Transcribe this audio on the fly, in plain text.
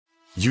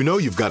You know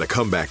you've got a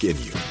comeback in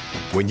you.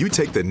 When you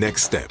take the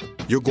next step,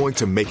 you're going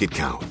to make it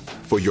count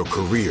for your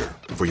career,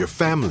 for your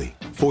family,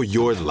 for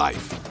your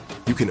life.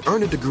 You can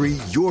earn a degree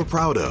you're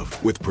proud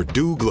of with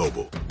Purdue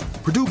Global.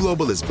 Purdue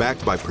Global is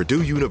backed by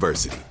Purdue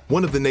University,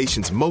 one of the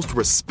nation's most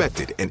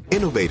respected and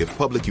innovative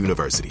public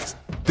universities.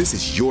 This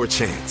is your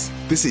chance.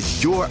 This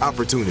is your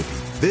opportunity.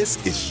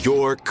 This is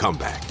your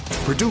comeback.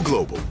 Purdue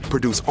Global,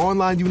 Purdue's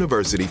online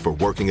university for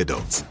working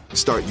adults.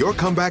 Start your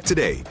comeback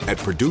today at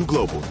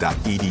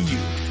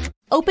purdueglobal.edu.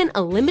 Open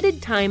a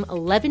limited-time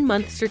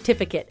 11-month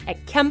certificate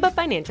at Kemba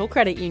Financial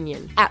Credit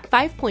Union. At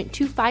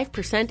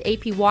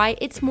 5.25% APY,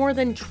 it's more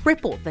than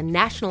triple the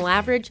national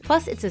average,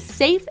 plus it's a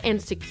safe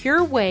and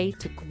secure way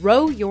to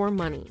grow your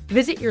money.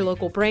 Visit your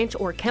local branch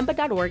or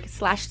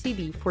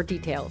kemba.org/cd for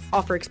details.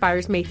 Offer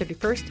expires May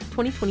 31st,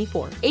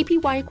 2024.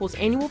 APY equals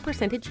annual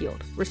percentage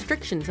yield.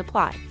 Restrictions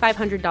apply.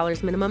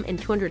 $500 minimum and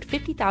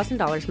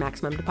 $250,000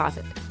 maximum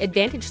deposit.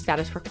 Advantage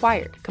status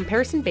required.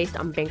 Comparison based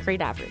on bank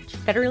rate average.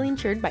 Federally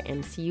insured by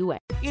NCUA.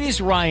 It is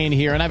Ryan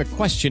here, and I have a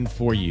question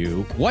for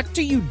you. What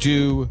do you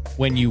do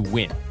when you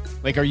win?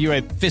 Like, are you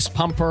a fist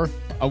pumper,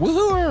 a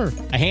woo-hooer,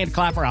 a hand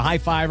clapper, a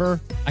high-fiver?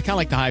 I kind of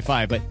like the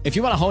high-five, but if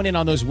you want to hone in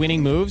on those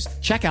winning moves,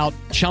 check out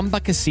Chumba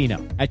Casino.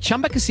 At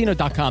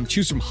ChumbaCasino.com,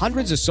 choose from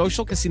hundreds of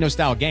social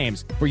casino-style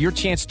games for your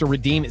chance to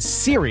redeem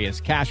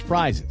serious cash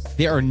prizes.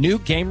 There are new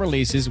game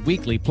releases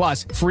weekly,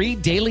 plus free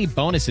daily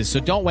bonuses, so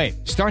don't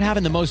wait. Start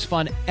having the most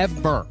fun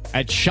ever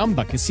at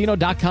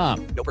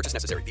ChumbaCasino.com. No purchase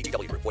necessary.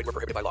 VGW Group. Void where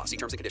prohibited by law. See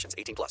terms and conditions.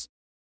 18+.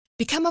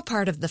 Become a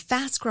part of the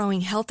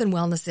fast-growing health and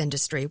wellness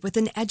industry with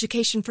an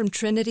education from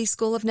Trinity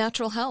School of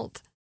Natural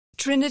Health.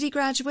 Trinity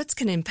graduates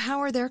can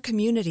empower their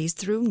communities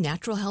through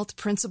natural health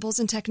principles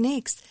and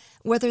techniques,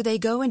 whether they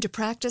go into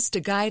practice to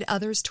guide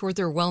others toward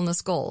their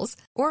wellness goals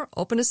or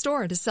open a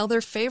store to sell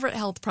their favorite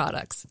health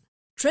products.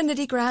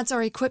 Trinity grads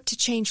are equipped to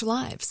change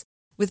lives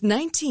with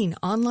 19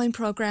 online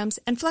programs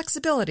and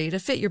flexibility to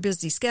fit your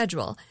busy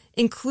schedule,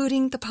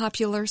 including the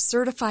popular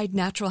Certified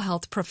Natural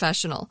Health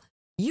Professional.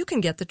 You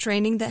can get the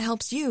training that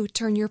helps you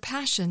turn your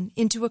passion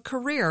into a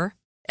career.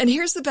 And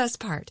here's the best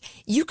part.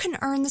 You can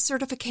earn the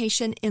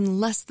certification in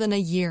less than a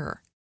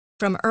year.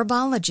 From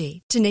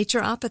herbology to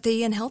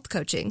naturopathy and health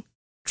coaching,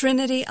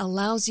 Trinity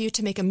allows you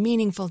to make a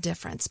meaningful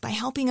difference by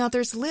helping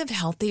others live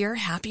healthier,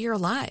 happier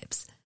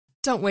lives.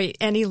 Don't wait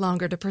any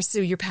longer to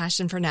pursue your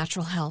passion for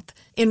natural health.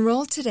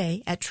 Enroll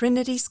today at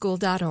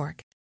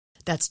trinityschool.org.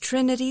 That's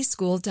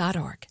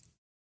trinityschool.org.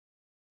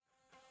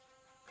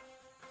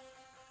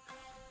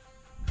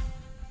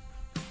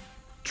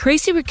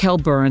 Tracy Raquel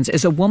Burns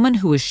is a woman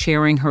who is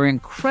sharing her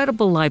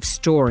incredible life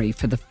story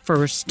for the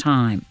first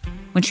time.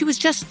 When she was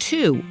just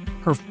 2,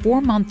 her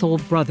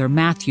 4-month-old brother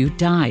Matthew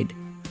died.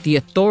 The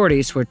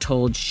authorities were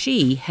told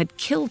she had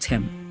killed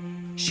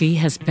him. She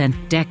has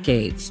spent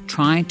decades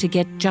trying to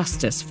get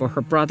justice for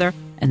her brother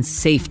and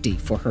safety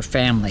for her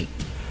family.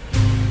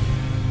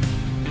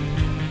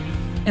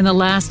 In the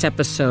last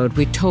episode,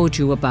 we told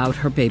you about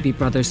her baby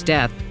brother's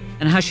death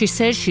and how she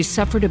says she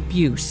suffered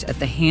abuse at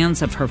the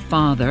hands of her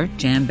father,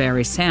 Jan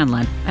Barry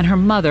Sandlin, and her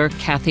mother,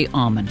 Kathy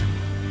Allman.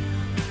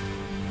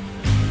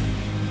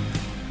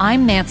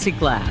 I'm Nancy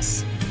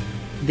Glass.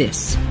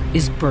 This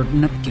is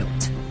Burden of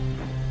Guilt.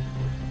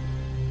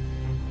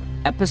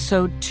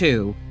 Episode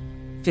 2,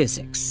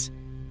 Physics.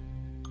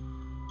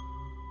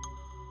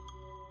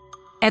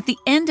 At the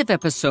end of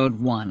Episode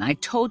 1, I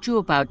told you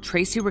about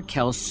Tracy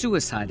Raquel's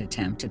suicide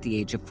attempt at the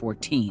age of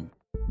 14.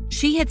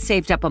 She had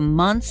saved up a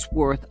month's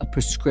worth of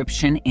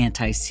prescription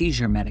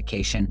anti-seizure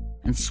medication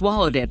and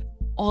swallowed it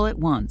all at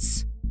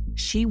once.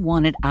 She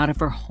wanted out of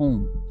her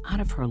home,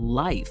 out of her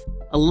life,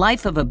 a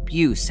life of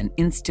abuse and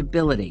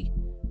instability.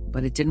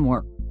 But it didn't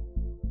work.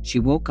 She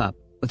woke up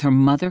with her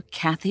mother,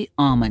 Kathy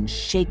Allman,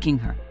 shaking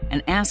her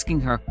and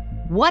asking her,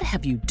 "What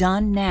have you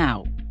done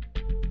now?"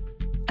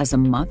 As a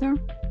mother,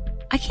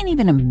 I can't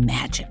even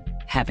imagine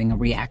having a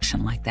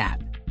reaction like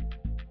that.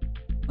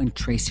 When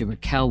Tracy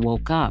Raquel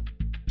woke up,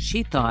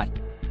 she thought,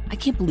 "I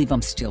can't believe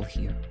I'm still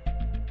here."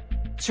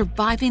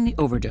 Surviving the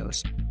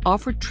overdose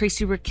offered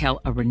Tracy Raquel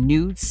a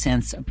renewed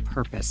sense of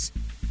purpose.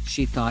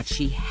 She thought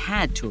she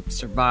had to have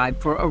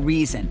survived for a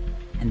reason,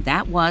 and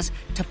that was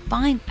to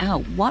find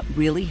out what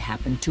really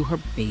happened to her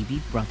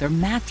baby brother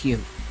Matthew.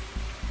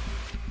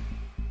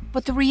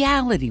 But the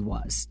reality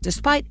was,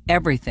 despite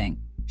everything,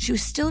 she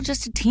was still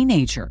just a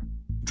teenager,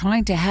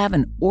 trying to have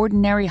an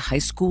ordinary high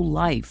school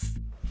life.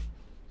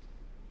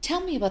 Tell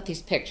me about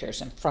these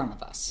pictures in front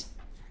of us.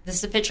 This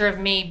is a picture of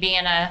me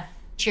being a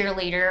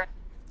cheerleader.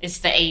 It's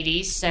the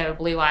 80s, so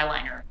blue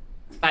eyeliner.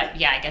 But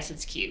yeah, I guess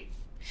it's cute.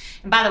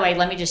 And by the way,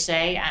 let me just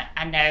say,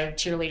 I know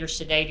cheerleaders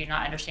today do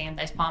not understand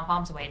those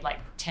pom-poms weighed like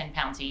 10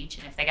 pounds each.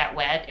 And if they got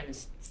wet, it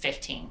was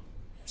 15.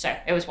 So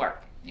it was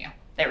work. Yeah,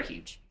 they were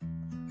huge.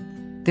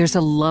 There's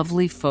a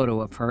lovely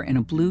photo of her in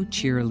a blue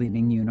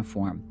cheerleading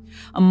uniform.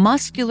 A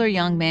muscular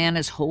young man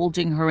is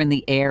holding her in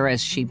the air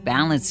as she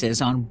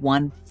balances on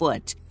one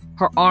foot.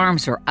 Her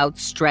arms are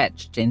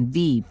outstretched in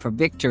V for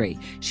victory.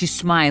 She's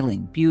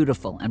smiling,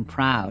 beautiful, and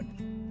proud.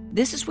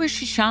 This is where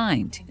she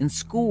shined, in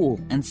school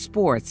and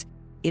sports,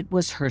 it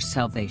was her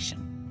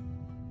salvation.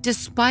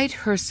 Despite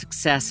her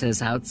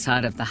successes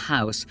outside of the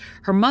house,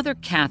 her mother,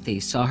 Kathy,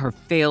 saw her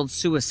failed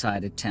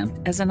suicide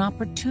attempt as an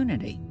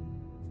opportunity.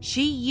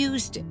 She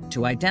used it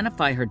to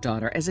identify her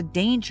daughter as a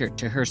danger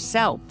to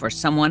herself or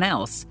someone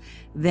else.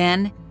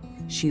 Then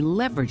she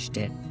leveraged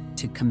it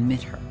to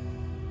commit her.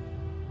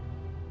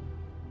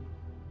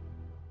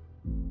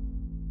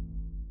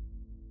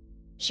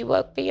 She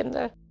woke me in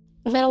the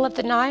middle of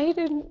the night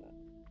and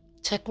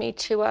took me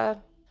to a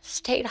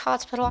state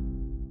hospital.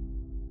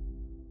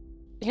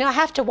 I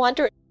have to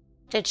wonder,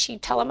 did she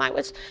tell him I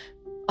was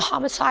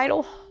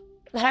homicidal,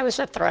 that I was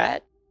a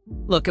threat?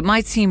 Look, it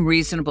might seem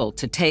reasonable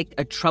to take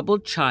a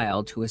troubled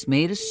child who has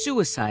made a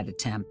suicide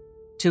attempt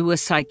to a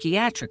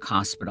psychiatric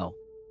hospital,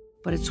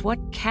 but it's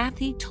what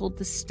Kathy told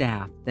the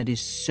staff that is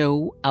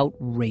so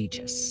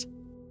outrageous.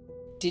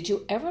 Did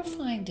you ever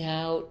find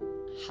out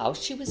how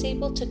she was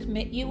able to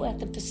commit you at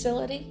the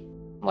facility?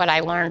 What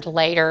I learned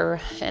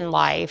later in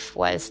life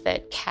was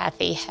that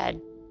Kathy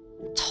had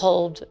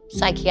told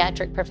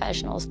psychiatric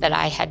professionals that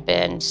I had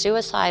been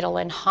suicidal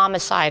and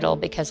homicidal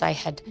because I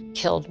had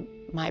killed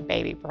my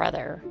baby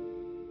brother,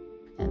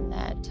 and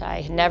that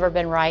I had never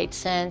been right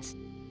since.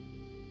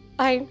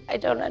 I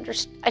don't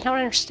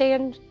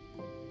understand.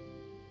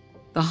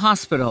 The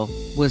hospital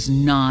was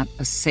not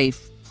a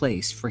safe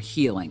place for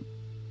healing.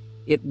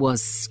 It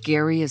was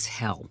scary as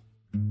hell.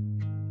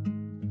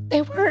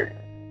 They weren't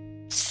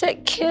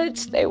sick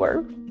kids. They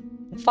were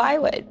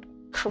violent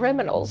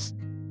criminals.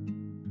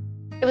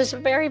 It was a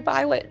very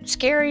violent,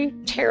 scary,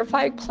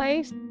 terrifying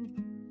place.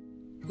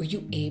 Were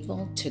you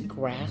able to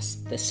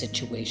grasp the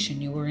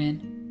situation you were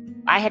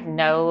in? I had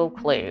no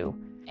clue,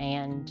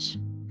 and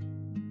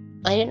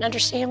I didn't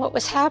understand what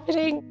was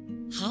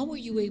happening. How were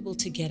you able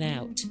to get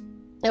out?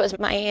 It was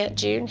my Aunt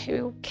June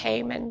who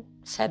came and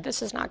said,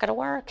 this is not going to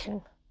work,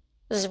 and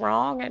this is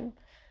wrong, and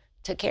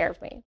took care of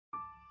me.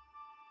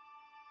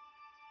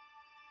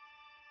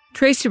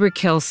 Tracy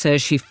Raquel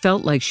says she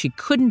felt like she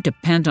couldn't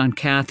depend on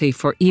Kathy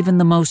for even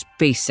the most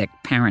basic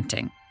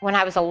parenting. When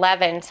I was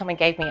 11, someone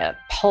gave me a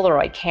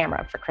Polaroid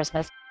camera for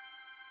Christmas,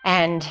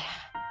 and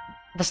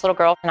this little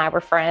girl and I were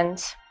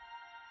friends.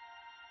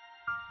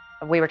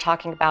 We were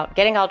talking about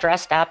getting all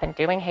dressed up and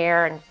doing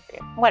hair and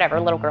whatever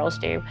little girls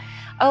do.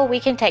 Oh, we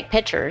can take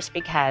pictures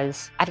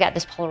because I've got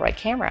this Polaroid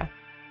camera.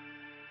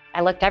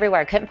 I looked everywhere,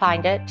 I couldn't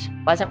find it,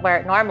 wasn't where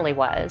it normally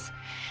was.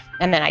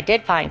 And then I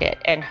did find it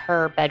in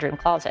her bedroom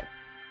closet.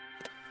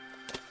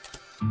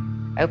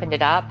 Opened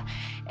it up,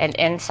 and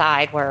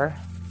inside were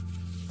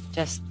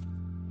just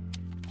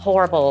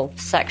horrible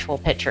sexual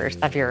pictures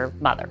of your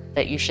mother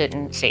that you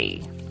shouldn't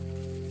see,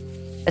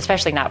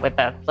 especially not with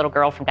the little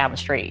girl from down the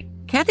street.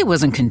 Kathy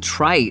wasn't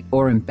contrite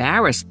or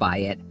embarrassed by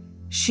it.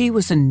 She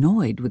was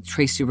annoyed with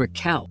Tracy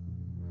Raquel.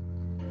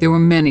 There were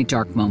many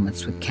dark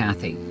moments with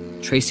Kathy.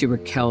 Tracy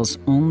Raquel's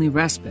only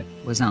respite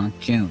was Aunt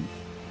June.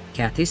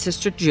 Kathy's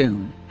sister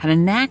June had a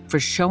knack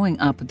for showing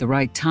up at the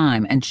right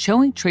time and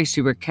showing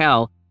Tracy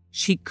Raquel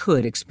she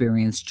could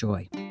experience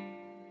joy.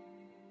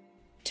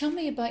 Tell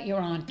me about your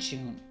Aunt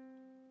June.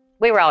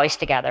 We were always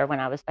together when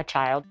I was a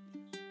child.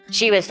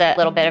 She was a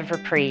little bit of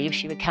reprieve.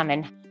 She would come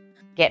and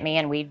get me,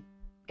 and we'd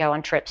go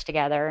on trips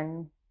together,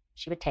 and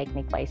she would take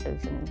me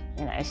places.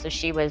 And, so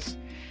she was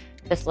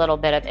this little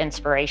bit of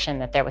inspiration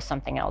that there was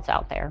something else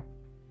out there.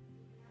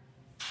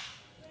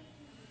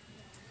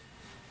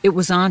 It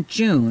was Aunt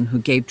June who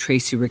gave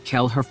Tracy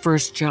Raquel her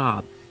first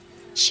job.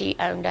 She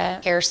owned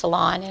a hair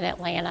salon in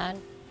Atlanta.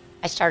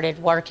 I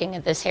started working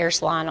at this hair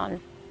salon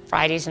on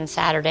Fridays and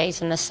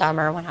Saturdays in the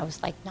summer when I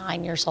was like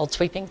 9 years old,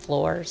 sweeping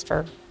floors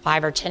for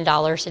 $5 or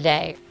 $10 a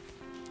day.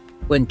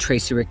 When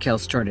Tracy Raquel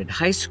started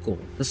high school,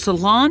 the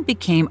salon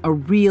became a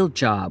real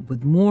job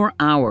with more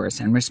hours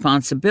and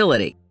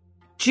responsibility.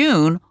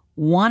 June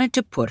wanted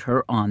to put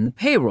her on the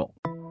payroll.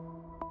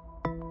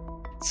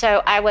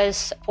 So I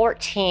was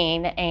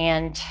 14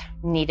 and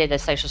needed a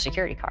Social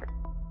Security card.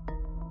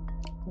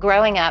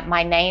 Growing up,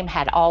 my name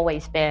had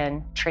always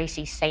been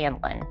Tracy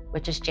Sandlin,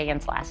 which is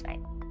Jan's last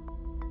name.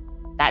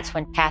 That's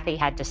when Kathy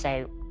had to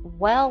say,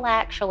 well,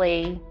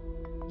 actually,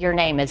 your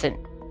name isn't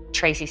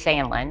Tracy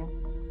Sandlin,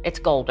 it's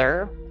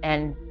Golder,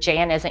 and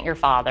Jan isn't your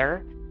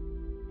father.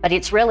 But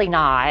it's really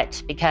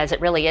not, because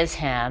it really is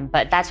him.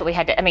 But that's what we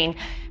had to,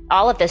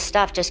 all of this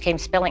stuff just came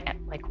spilling.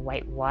 Like,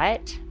 wait,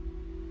 what?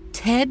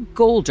 Ted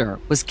Golder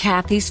was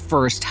Kathy's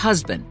first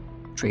husband.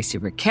 Tracy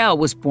Raquel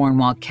was born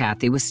while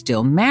Kathy was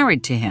still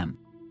married to him.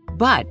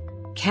 But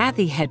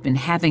Kathy had been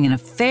having an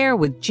affair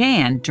with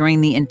Jan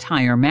during the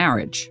entire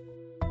marriage.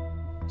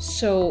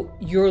 So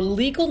your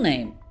legal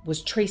name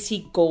was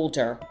Tracy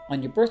Golder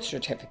on your birth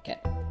certificate,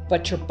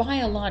 but your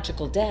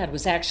biological dad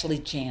was actually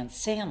Jan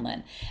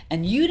Sandlin,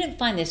 and you didn't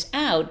find this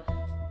out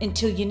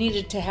until you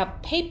needed to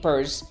have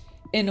papers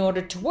in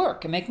order to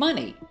work and make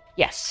money.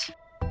 Yes.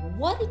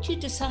 What did you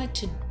decide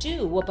to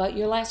do about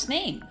your last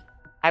name?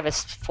 I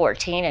was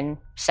 14 and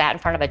sat in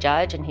front of a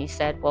judge, and he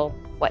said, well,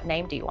 what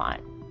name do you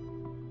want?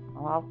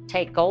 Well, I'll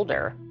take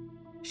Golder.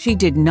 She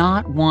did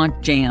not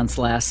want Jan's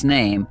last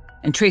name,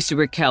 And Tracy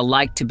Raquel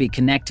liked to be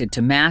connected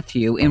to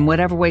Matthew in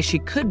whatever way she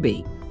could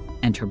be.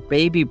 And her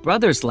baby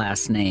brother's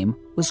last name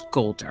was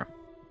Golder.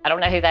 I don't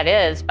know who that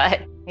is,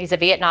 but he's a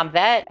Vietnam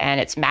vet, and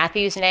it's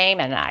Matthew's name,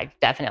 and I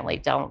definitely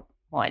don't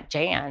want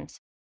Jan's.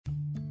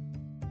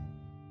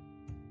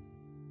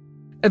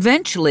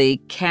 Eventually,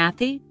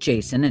 Kathy,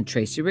 Jason, and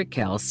Tracy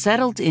Raquel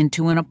settled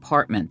into an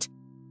apartment.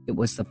 It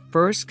was the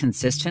first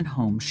consistent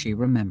home she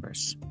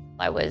remembers.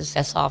 I was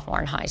a sophomore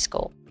in high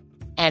school.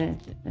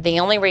 And the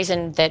only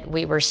reason that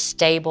we were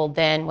stable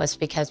then was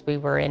because we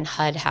were in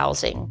HUD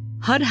housing.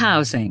 HUD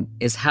housing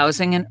is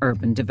housing and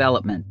urban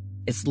development.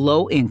 It's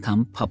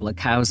low-income public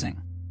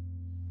housing.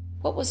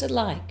 What was it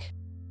like?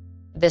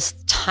 This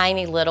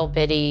tiny little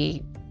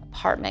bitty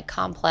apartment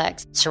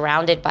complex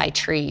surrounded by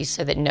trees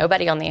so that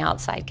nobody on the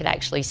outside could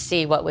actually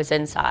see what was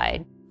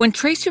inside. When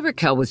Tracy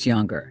Raquel was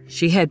younger,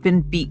 she had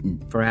been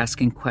beaten for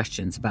asking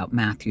questions about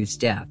Matthew's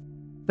death.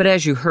 But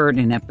as you heard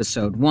in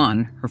episode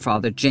 1, her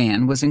father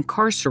Jan was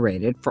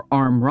incarcerated for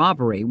armed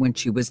robbery when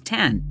she was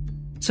 10.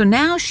 So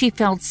now she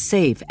felt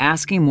safe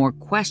asking more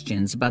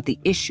questions about the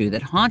issue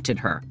that haunted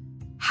her.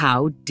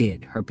 How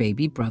did her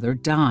baby brother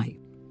die?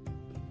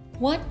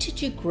 What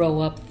did you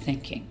grow up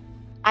thinking?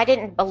 I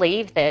didn't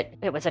believe that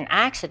it was an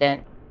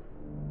accident.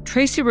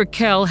 Tracy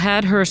Raquel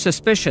had her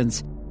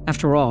suspicions.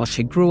 After all,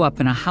 she grew up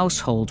in a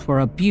household where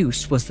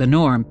abuse was the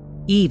norm,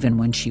 even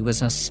when she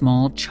was a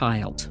small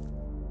child.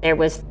 There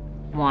was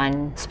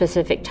one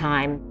specific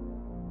time,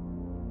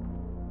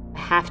 I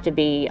have to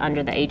be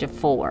under the age of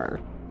 4.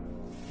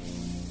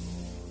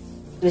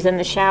 He was in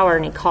the shower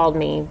and he called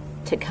me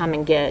to come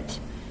and get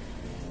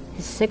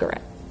his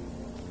cigarette.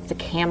 It's a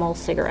Camel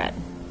cigarette.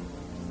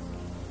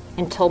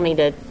 And told me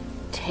to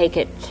take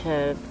it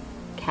to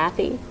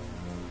Kathy.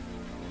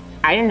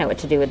 I didn't know what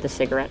to do with the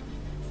cigarette.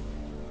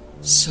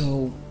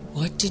 So,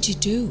 what did you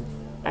do?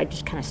 I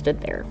just kind of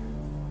stood there.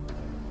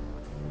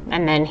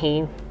 And then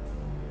he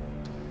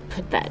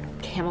put that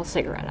Camel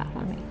cigarette out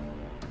on me.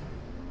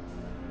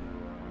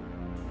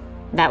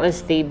 That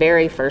was the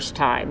very first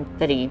time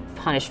that he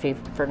punished me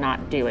for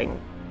not doing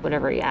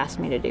whatever he asked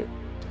me to do.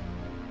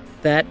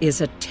 That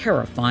is a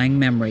terrifying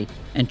memory,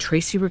 and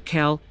Tracy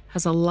Raquel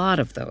has a lot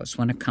of those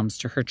when it comes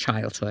to her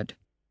childhood.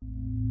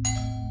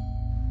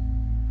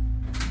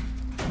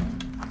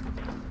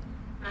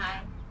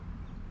 Hi.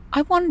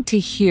 I wanted to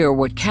hear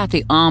what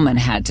Kathy Almond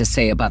had to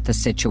say about the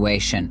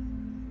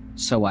situation,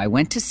 so I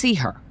went to see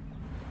her.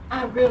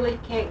 I really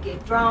can't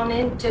get drawn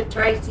into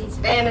Tracy's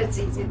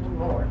fantasies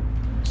anymore.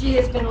 She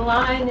has been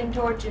lying and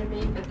torturing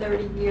me for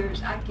 30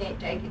 years. I can't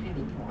take it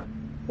anymore.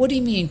 What do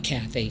you mean,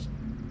 Kathy?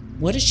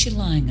 What is she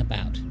lying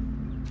about?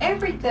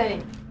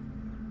 Everything.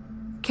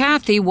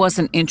 Kathy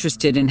wasn't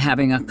interested in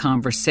having a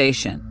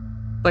conversation,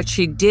 but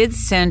she did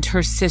send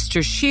her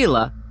sister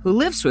Sheila, who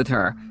lives with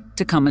her,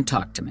 to come and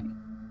talk to me.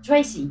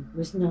 Tracy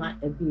was not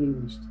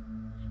abused.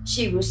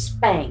 She was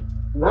spanked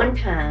one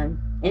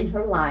time in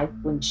her life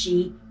when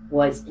she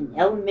was in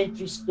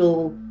elementary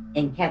school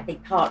and Kathy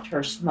caught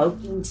her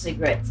smoking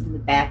cigarettes in the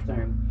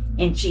bathroom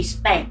and she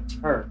spanked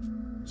her.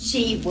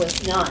 She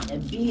was not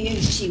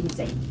abused. She was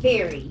a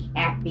very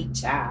happy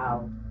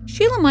child.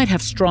 Sheila might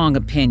have strong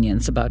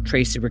opinions about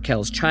Tracy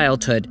Raquel's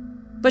childhood,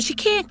 but she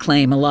can't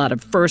claim a lot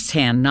of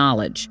first-hand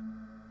knowledge.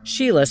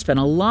 Sheila spent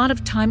a lot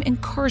of time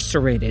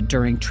incarcerated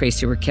during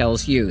Tracy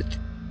Raquel's youth.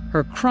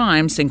 Her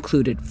crimes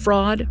included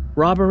fraud,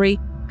 robbery,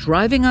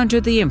 driving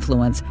under the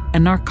influence,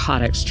 and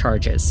narcotics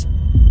charges.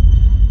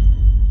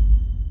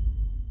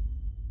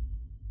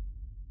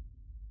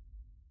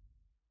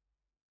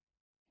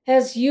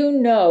 As you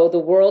know, the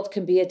world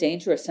can be a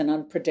dangerous and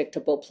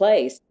unpredictable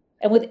place.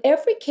 And with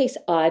every case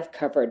I've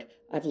covered,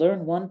 I've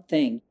learned one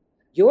thing.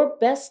 Your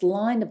best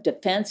line of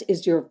defense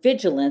is your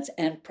vigilance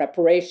and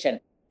preparation.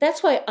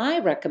 That's why I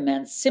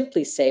recommend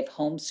SimpliSafe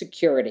Home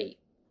Security.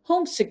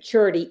 Home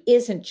security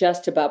isn't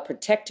just about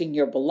protecting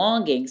your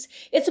belongings.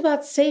 It's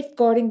about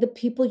safeguarding the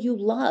people you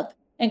love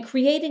and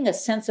creating a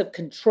sense of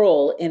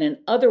control in an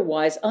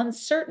otherwise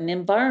uncertain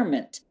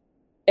environment.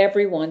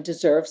 Everyone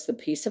deserves the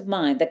peace of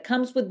mind that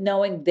comes with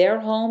knowing their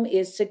home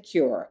is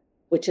secure,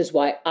 which is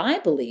why I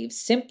believe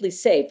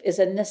SimpliSafe is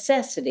a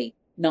necessity,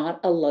 not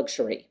a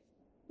luxury.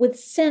 With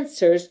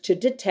sensors to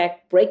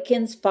detect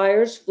break-ins,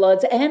 fires,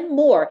 floods, and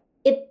more,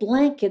 it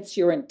blankets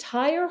your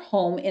entire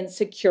home in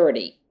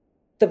security.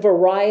 The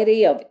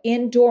variety of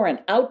indoor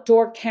and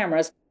outdoor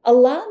cameras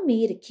allow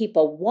me to keep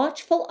a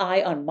watchful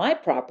eye on my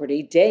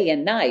property day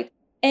and night,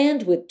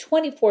 and with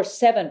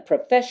 24/7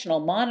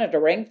 professional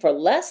monitoring for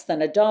less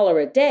than $1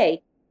 a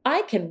day,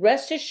 I can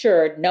rest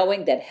assured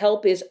knowing that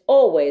help is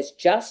always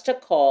just a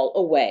call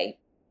away.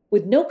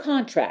 With no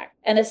contract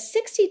and a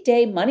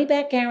 60-day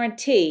money-back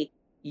guarantee,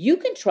 you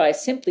can try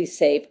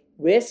SimpliSafe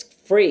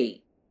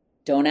risk-free.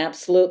 Don't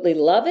absolutely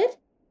love it?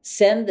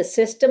 Send the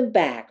system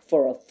back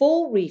for a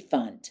full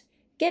refund.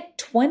 Get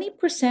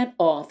 20%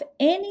 off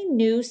any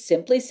new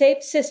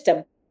SimpliSafe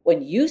system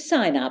when you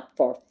sign up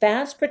for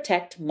Fast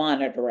Protect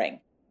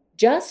monitoring.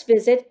 Just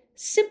visit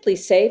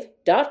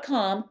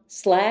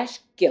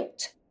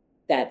simplisafe.com/guilt.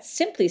 That's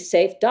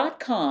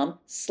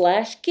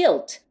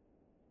simplisafe.com/guilt.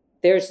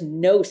 There's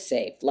no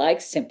safe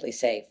like Simply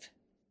Safe.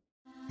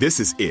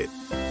 This is it.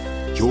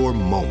 Your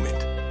moment.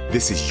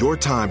 This is your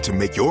time to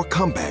make your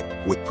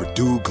comeback with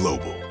Purdue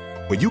Global.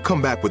 When you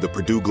come back with a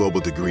Purdue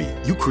Global degree,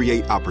 you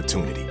create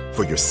opportunity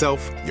for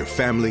yourself, your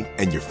family,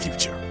 and your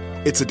future.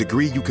 It's a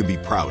degree you can be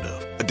proud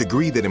of, a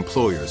degree that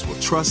employers will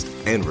trust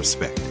and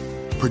respect.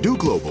 Purdue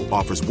Global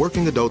offers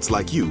working adults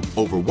like you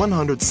over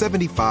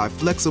 175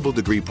 flexible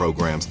degree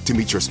programs to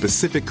meet your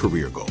specific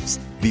career goals.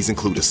 These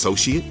include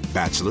associate,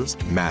 bachelor's,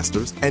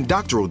 master's, and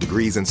doctoral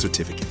degrees and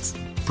certificates.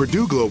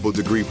 Purdue Global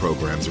degree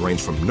programs range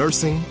from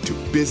nursing to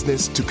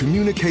business to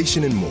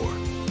communication and more.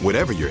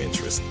 Whatever your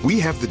interest, we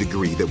have the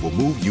degree that will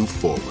move you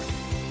forward.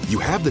 You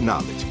have the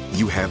knowledge,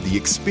 you have the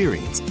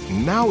experience.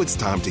 Now it's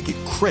time to get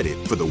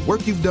credit for the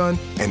work you've done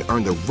and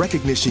earn the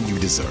recognition you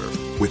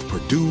deserve with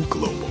Purdue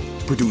Global,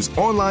 Purdue's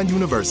online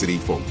university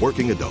for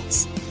working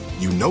adults.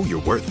 You know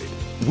you're worth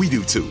it. We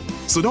do too.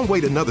 So don't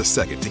wait another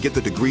second to get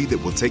the degree that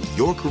will take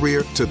your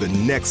career to the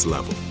next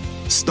level.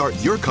 Start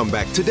your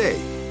comeback today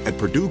at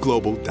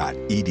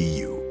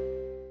purdueglobal.edu.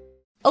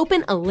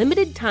 Open a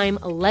limited-time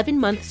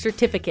 11-month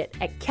certificate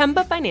at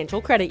Kemba Financial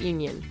Credit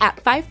Union. At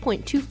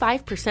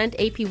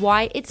 5.25%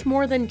 APY, it's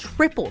more than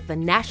triple the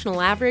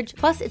national average,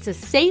 plus it's a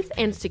safe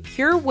and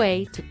secure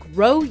way to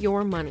grow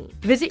your money.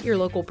 Visit your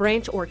local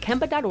branch or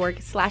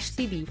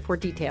kemba.org/cd for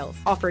details.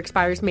 Offer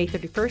expires May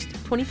 31st,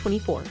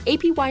 2024.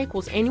 APY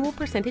equals annual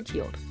percentage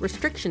yield.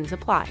 Restrictions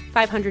apply.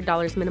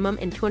 $500 minimum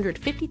and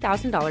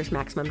 $250,000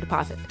 maximum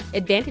deposit.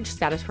 Advantage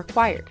status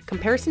required.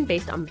 Comparison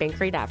based on bank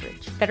rate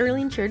average.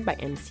 Federally insured by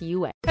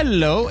NCUA.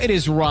 Hello, it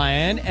is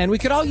Ryan, and we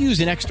could all use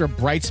an extra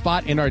bright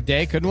spot in our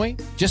day, couldn't we?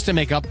 Just to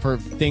make up for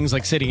things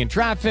like sitting in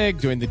traffic,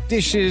 doing the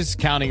dishes,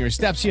 counting your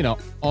steps, you know,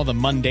 all the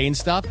mundane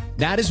stuff.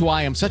 That is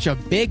why I'm such a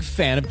big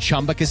fan of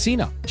Chumba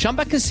Casino.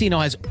 Chumba Casino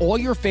has all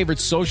your favorite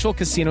social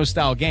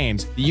casino-style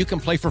games that you can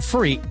play for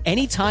free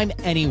anytime,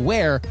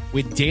 anywhere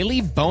with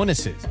daily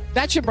bonuses.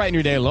 That should brighten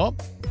your day a little.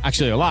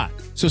 Actually, a lot.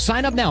 So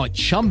sign up now at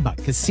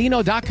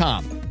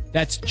ChumbaCasino.com.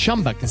 That's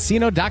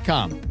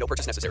ChumbaCasino.com. No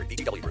purchase necessary.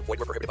 VGW Group. Void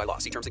where prohibited by law.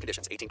 See terms and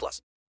conditions. 18+.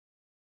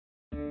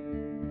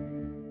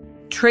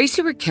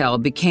 Tracy Raquel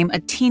became a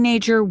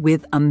teenager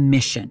with a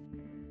mission.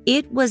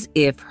 It was as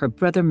if her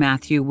brother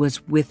Matthew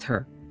was with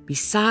her,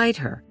 beside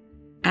her,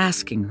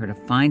 asking her to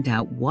find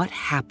out what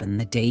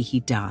happened the day he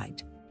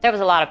died. There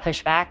was a lot of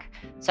pushback,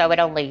 so I would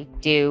only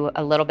do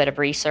a little bit of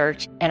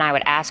research, and I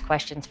would ask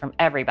questions from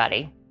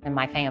everybody in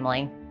my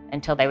family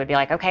until they would be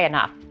like, okay,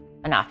 enough.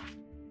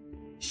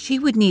 She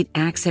would need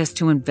access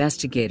to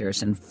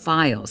investigators and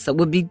files that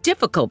would be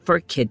difficult for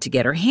a kid to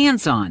get her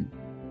hands on.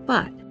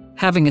 But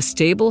having a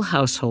stable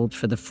household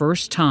for the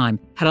first time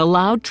had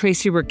allowed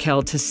Tracy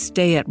Raquel to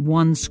stay at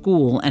one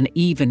school and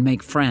even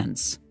make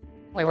friends.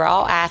 We were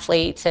all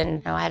athletes,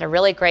 and I had a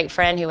really great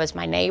friend who was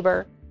my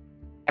neighbor.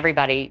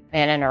 Everybody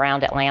in and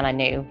around Atlanta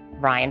knew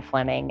Ryan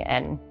Fleming,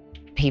 and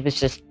he was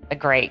just a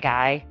great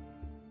guy.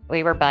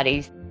 We were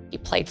buddies. He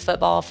played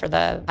football for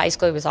the high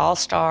school. He was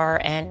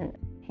all-star, and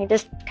he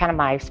just kind of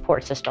my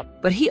support system.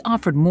 But he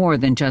offered more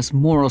than just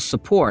moral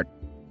support.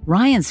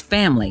 Ryan's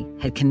family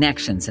had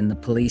connections in the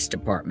police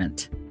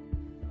department.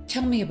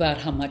 Tell me about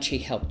how much he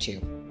helped you.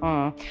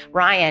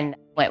 Ryan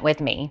went with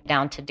me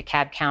down to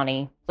DeKalb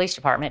County Police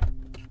Department.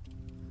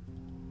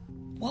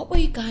 What were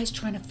you guys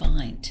trying to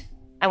find?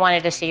 I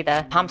wanted to see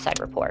the homicide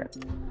report.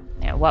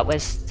 You know, what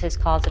was his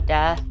cause of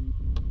death?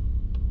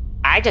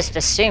 I just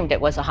assumed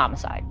it was a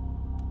homicide.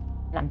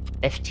 I'm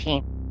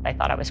 15. I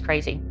thought I was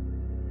crazy.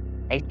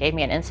 They gave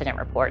me an incident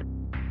report.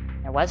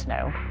 There was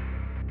no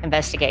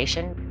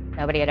investigation.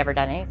 Nobody had ever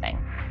done anything.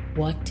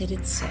 What did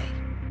it say?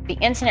 The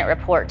incident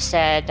report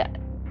said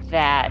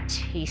that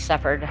he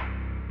suffered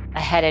a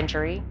head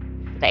injury.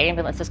 The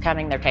ambulance is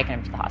coming. They're taking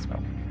him to the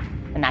hospital.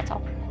 And that's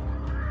all.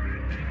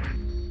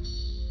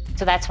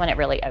 So that's when it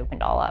really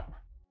opened all up.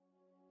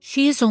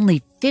 She is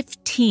only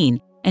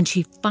 15, and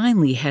she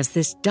finally has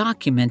this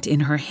document in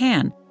her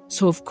hand.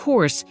 So, of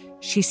course,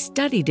 she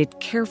studied it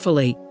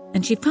carefully,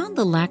 and she found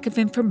the lack of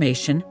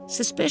information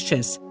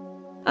suspicious.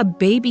 A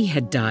baby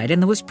had died,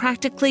 and there was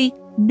practically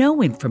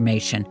no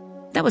information.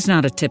 That was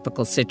not a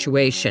typical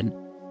situation.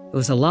 There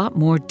was a lot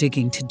more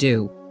digging to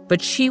do.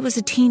 But she was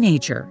a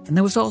teenager, and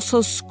there was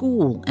also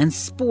school and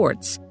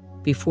sports.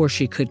 Before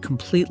she could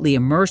completely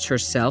immerse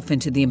herself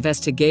into the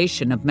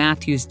investigation of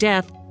Matthew's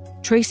death,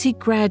 Tracy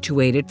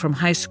graduated from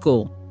high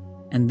school.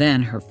 And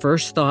then her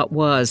first thought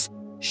was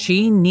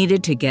she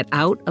needed to get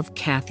out of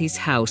Kathy's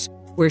house,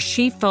 where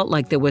she felt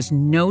like there was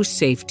no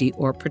safety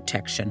or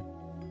protection.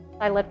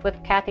 I lived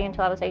with Kathy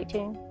until I was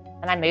 18,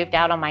 and I moved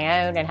out on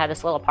my own and had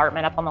this little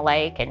apartment up on the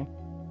lake and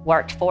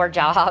worked 4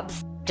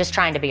 jobs, just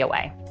trying to be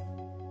away.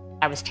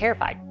 I was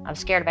terrified. I was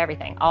scared of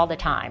everything all the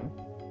time.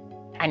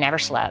 I never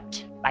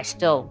slept. I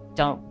still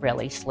don't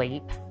really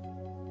sleep.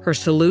 Her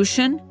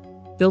solution?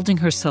 Building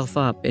herself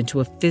up into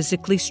a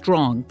physically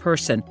strong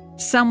person,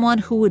 someone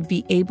who would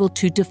be able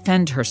to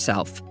defend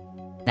herself.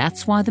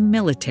 That's why the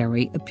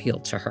military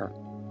appealed to her.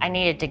 I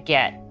needed to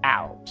get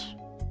out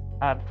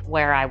of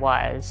where I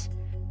was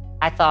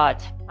I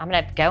thought, I'm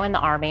going to go in the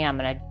Army, I'm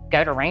going to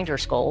go to Ranger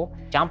School,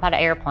 jump out of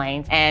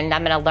airplanes, and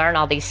I'm going to learn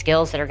all these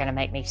skills that are going to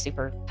make me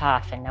super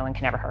tough and no one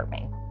can ever hurt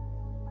me.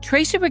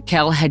 Tracy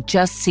Raquel had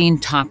just seen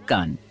Top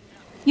Gun.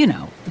 You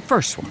know, the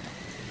first one.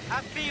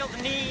 I feel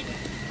the need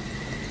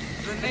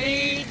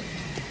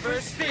for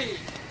speed.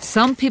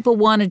 Some people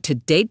wanted to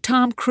date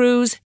Tom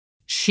Cruise.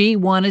 She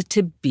wanted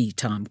to be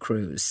Tom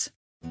Cruise.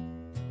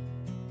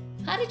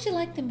 How did you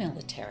like the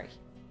military?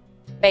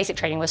 Basic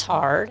training was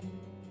hard.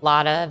 A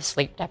lot of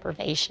sleep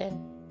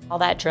deprivation, all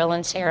that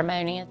drilling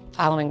ceremony,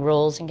 following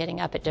rules and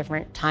getting up at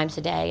different times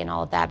a day and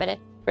all of that. But it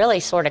really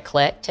sort of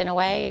clicked in a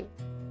way.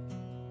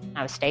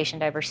 I was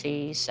stationed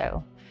overseas,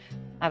 so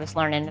I was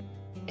learning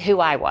who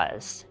I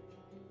was.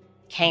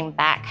 Came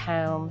back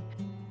home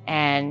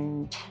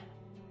and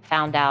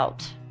found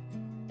out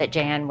that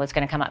Jan was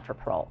going to come up for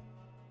parole.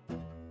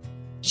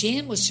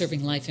 Jan was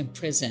serving life in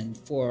prison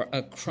for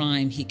a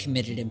crime he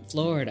committed in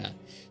Florida.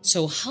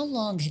 So how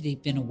long had he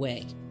been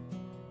away?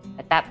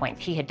 At that point,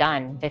 he had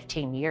done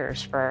 15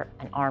 years for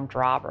an armed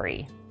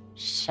robbery.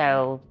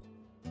 So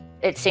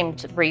it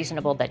seemed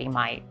reasonable that he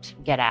might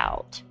get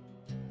out.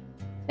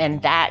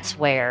 And that's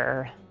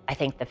where I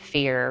think the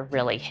fear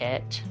really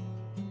hit.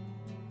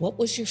 What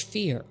was your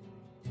fear?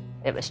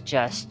 It was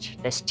just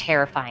this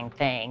terrifying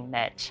thing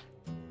that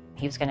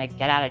he was going to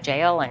get out of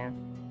jail and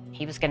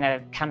he was going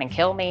to come and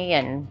kill me,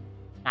 and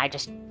I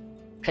just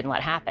couldn't let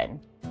it happen.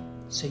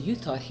 So you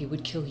thought he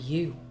would kill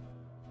you?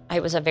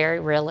 It was a very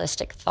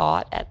realistic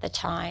thought at the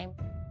time.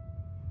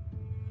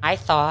 I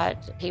thought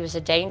he was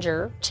a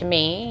danger to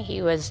me.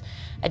 He was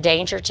a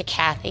danger to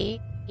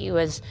Kathy. He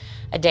was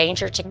a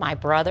danger to my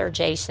brother,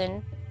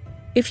 Jason.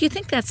 If you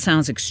think that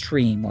sounds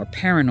extreme or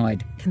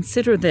paranoid,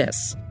 consider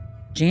this.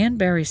 Jan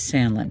Barry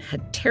Sandlin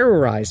had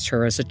terrorized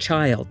her as a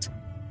child.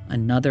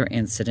 Another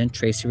incident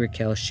Tracy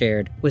Raquel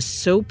shared was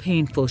so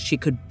painful she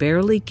could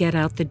barely get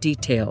out the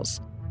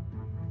details.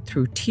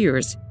 Through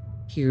tears,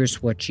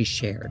 here's what she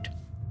shared.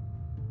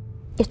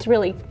 It's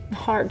really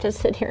hard to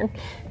sit here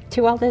and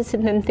do all this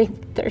and then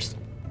think there's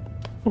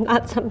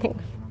not something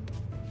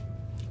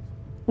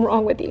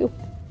wrong with you.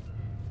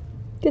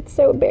 It's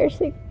so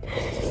embarrassing.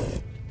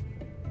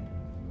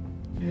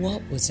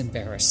 What was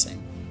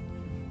embarrassing?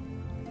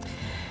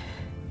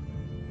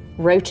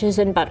 Roaches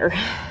and butter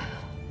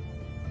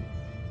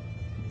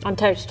on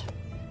toast.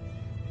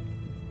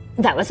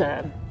 That was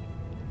a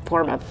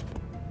form of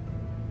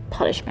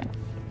punishment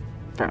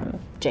from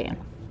Jan.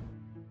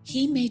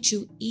 He made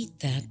you eat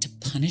that to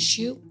punish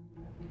you?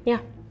 Yeah.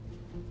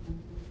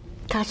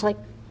 Gosh,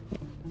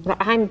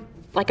 I'm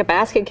like a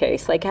basket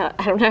case. I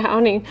don't know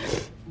how many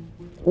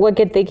would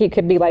could think he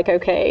could be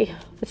okay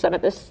with some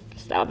of this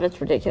stuff.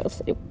 It's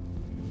ridiculous.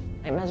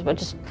 I might as well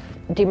just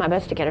do my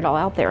best to get it all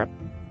out there.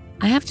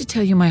 I have to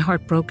tell you, my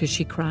heart broke as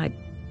she cried.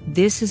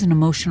 This is an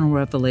emotional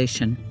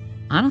revelation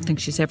I don't think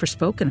she's ever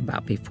spoken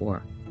about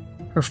before.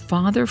 Her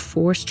father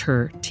forced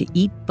her to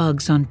eat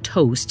bugs on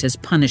toast as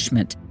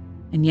punishment,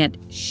 and yet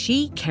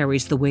she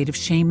carries the weight of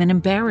shame and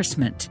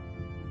embarrassment.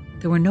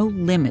 There were no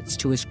limits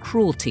to his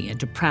cruelty and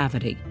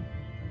depravity.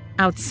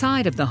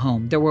 Outside of the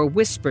home, there were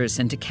whispers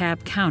in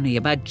DeKalb County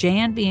about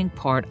Jan being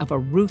part of a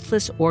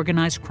ruthless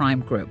organized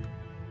crime group.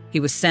 He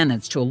was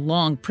sentenced to a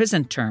long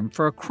prison term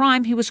for a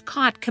crime he was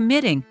caught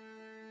committing.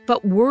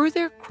 But were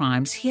there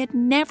crimes he had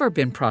never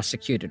been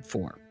prosecuted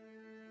for?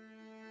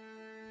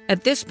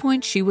 At this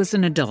point, she was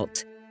an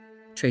adult.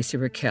 Tracy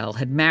Raquel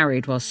had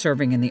married while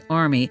serving in the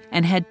Army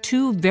and had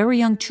 2 very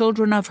young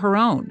children of her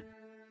own.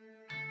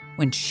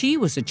 When she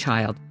was a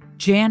child,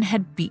 Jan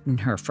had beaten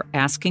her for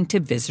asking to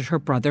visit her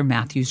brother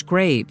Matthew's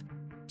grave.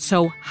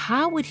 So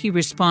how would he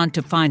respond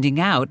to finding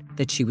out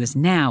that she was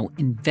now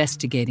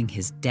investigating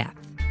his death?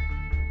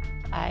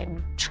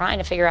 I'm trying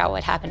to figure out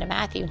what happened to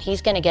Matthew.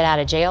 He's going to get out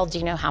of jail. Do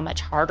you know how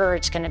much harder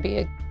it's going to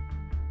be?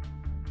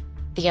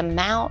 The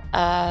amount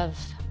of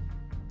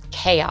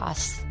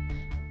chaos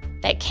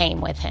that came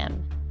with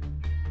him.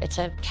 It's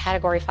a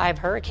Category 5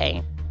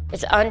 hurricane.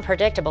 It's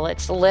unpredictable.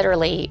 It's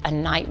literally a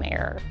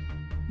nightmare.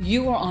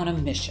 You were on a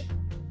mission.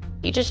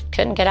 He just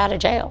couldn't get out of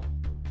jail.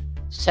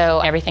 So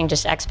everything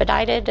just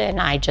expedited, and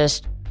I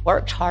just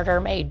worked harder,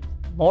 made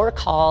more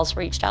calls,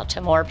 reached out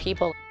to more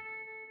people.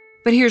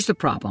 But here's the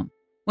problem.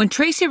 When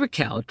Tracy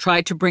Raquel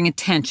tried to bring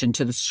attention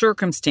to the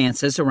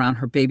circumstances around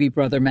her baby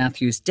brother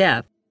Matthew's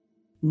death,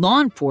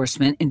 law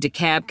enforcement in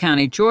DeKalb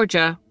County,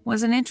 Georgia,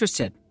 wasn't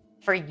interested.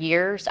 For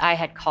years, I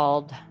had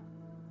called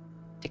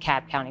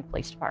DeKalb County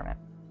Police Department,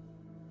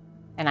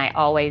 and I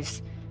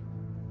always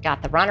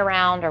got the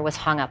runaround or was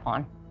hung up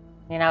on.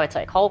 You know, it's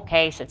a cold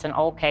case, it's an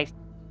old case.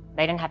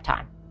 They didn't have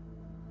time.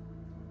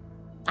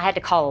 I had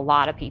to call a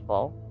lot of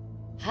people.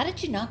 How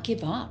did you not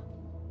give up?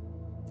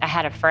 I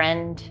had a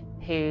friend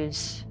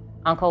whose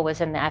uncle was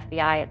in the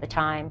FBI at the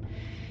time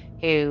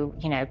who,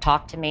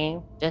 talked to me,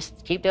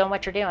 just keep doing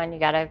what you're doing. You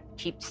got to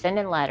keep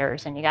sending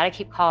letters and you got to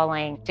keep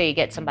calling till you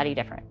get somebody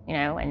different,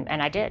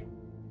 and I did.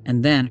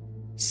 And then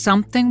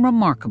something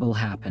remarkable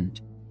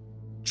happened.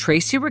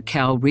 Tracy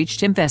Raquel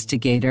reached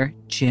investigator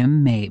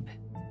Jim Mabe.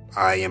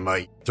 I am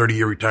a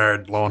 30-year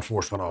retired law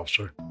enforcement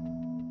officer.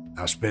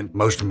 I spent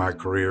most of my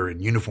career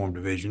in uniform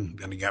division,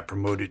 then I got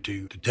promoted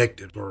to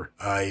detective, where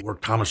I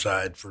worked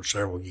homicide for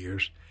several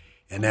years.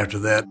 And after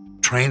that,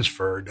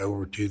 transferred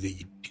over to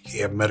the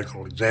DeKalb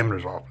Medical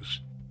Examiner's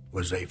Office,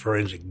 was a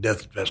forensic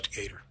death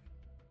investigator.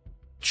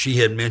 She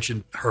had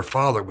mentioned her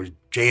father was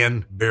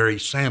Jan Barry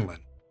Sandlin.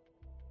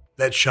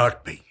 That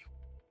shocked me.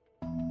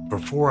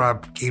 Before I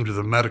came to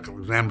the medical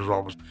examiner's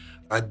office,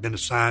 I'd been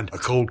assigned a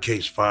cold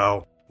case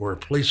file where a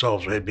police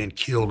officer had been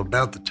killed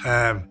about the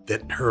time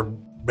that her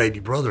baby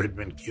brother had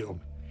been killed.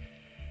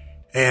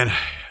 And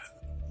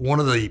one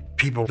of the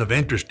people of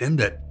interest in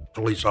that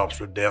police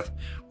officer death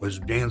was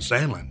Jan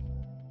Sandlin.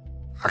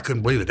 I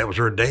couldn't believe it. That was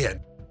her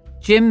dad.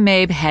 Jim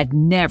Mabe had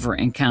never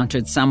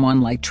encountered someone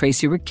like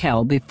Tracy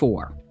Raquel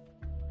before.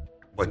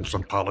 Wasn't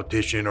some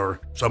politician or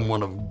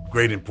someone of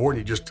great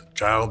importance, just a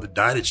child that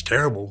died. It's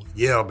terrible,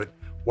 yeah, but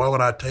why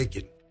would I take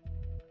it?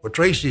 Well,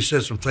 Tracy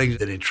said some things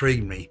that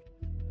intrigued me.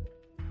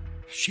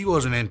 She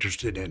wasn't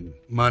interested in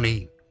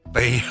money,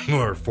 fame,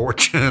 or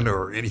fortune,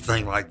 or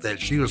anything like that.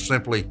 She was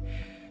simply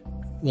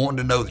wanting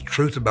to know the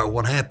truth about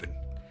what happened.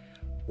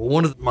 Well,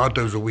 one of the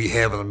mottos that we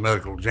have in the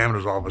medical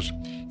examiner's office,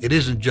 it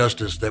isn't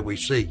justice that we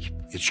seek,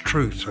 it's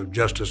truth, so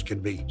justice can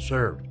be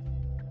served.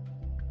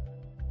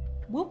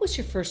 What was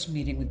your first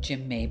meeting with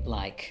Jim Mabe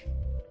like?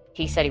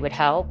 He said he would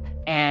help,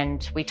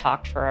 and we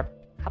talked for a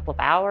couple of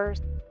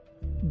hours.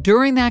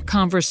 During that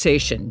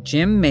conversation,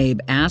 Jim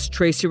Mabe asked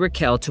Tracy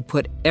Raquel to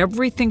put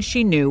everything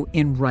she knew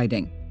in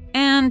writing.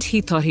 And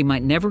he thought he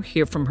might never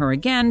hear from her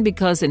again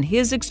because, in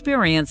his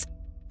experience,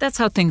 that's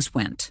how things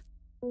went.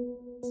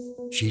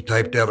 She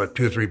typed out a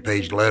 2 or 3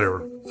 page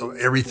letter of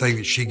everything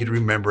that she could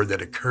remember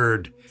that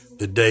occurred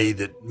the day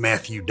that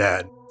Matthew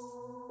died.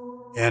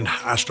 And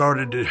I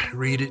started to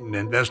read it and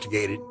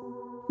investigate it.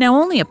 Now,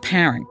 only a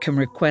parent can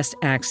request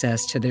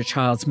access to their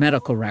child's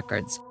medical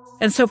records.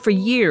 And so for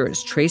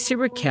years, Tracy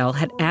Raquel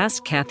had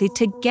asked Kathy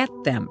to get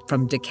them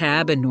from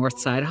DeKalb and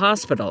Northside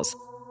hospitals.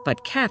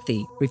 But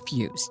Kathy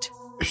refused.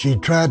 She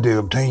tried to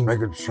obtain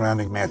records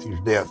surrounding Matthew's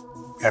death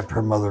after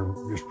her mother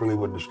just really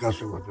wouldn't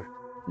discuss it with her.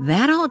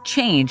 That all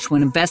changed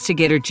when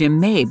investigator Jim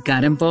Mabe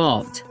got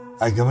involved.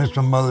 I convinced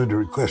my mother to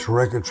request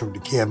records from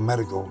DeKalb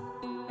Medical.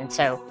 And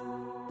so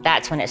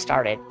that's when it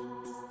started.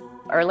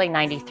 Early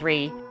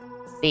 93,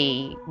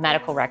 the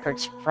medical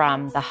records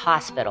from the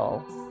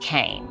hospital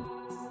came.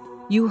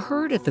 You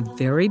heard at the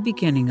very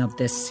beginning of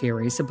this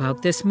series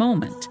about this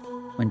moment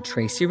when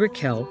Tracy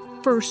Raquel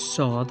first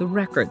saw the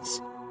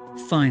records.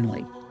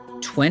 Finally,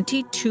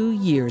 22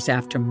 years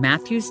after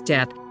Matthew's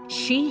death,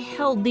 she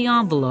held the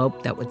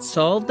envelope that would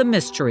solve the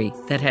mystery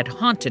that had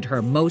haunted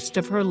her most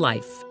of her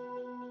life.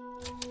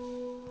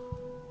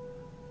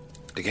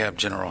 DeKalb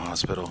General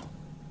Hospital,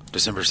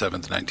 December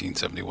 7th,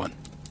 1971.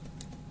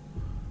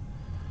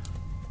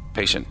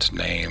 Patient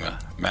name,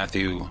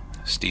 Matthew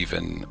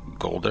Stephen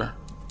Golder.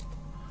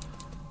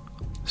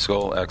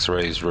 Skull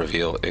x-rays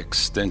reveal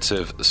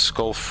extensive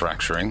skull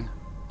fracturing,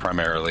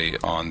 primarily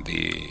on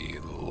the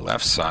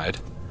left side.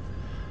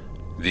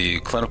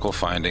 The clinical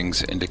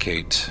findings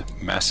indicate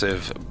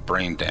massive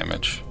brain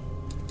damage.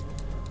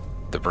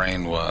 The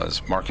brain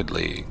was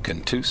markedly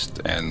contused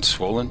and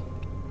swollen.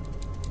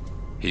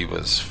 He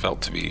was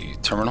felt to be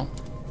terminal.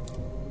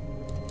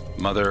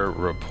 Mother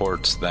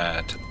reports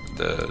that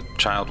the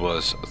child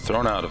was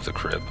thrown out of the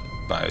crib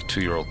by a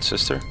 2-year-old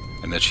sister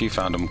and that she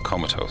found him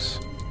comatose.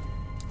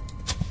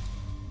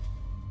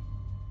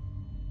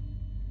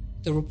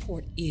 The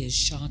report is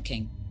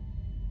shocking.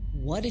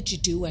 What did you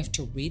do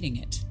after reading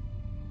it?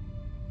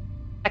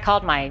 I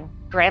called my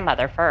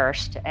grandmother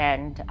first,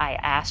 and I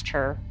asked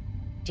her,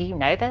 "Do you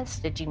know this?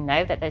 Did you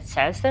know that it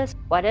says this?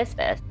 What is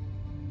this?"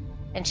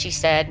 And she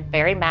said,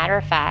 very matter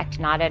of fact,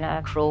 not in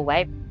a cruel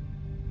way,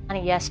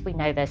 "Honey, yes, we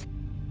know this.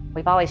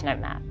 We've always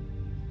known that."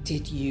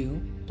 Did you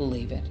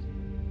believe it?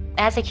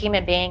 As a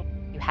human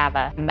being, you have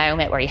a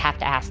moment where you have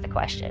to ask the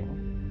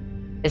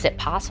question, is it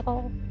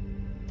possible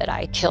that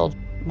I killed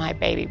my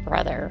baby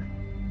brother?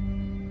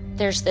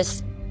 There's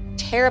this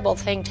terrible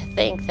thing to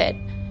think that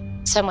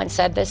someone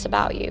said this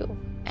about you,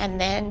 and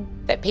then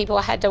that people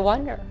had to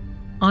wonder.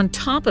 On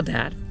top of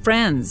that,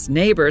 friends,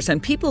 neighbors,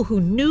 and people who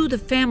knew the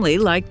family,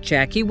 like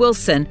Jackie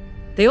Wilson,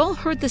 they all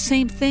heard the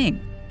same thing.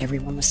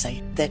 Everyone was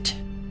saying that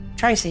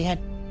Tracy had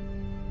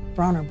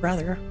thrown her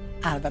brother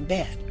out of a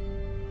bed.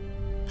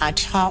 I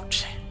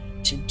talked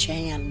to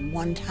Jan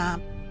one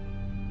time.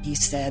 He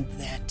said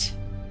that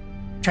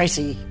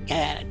Tracy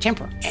had a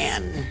temper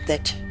and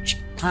that she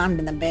climbed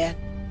in the bed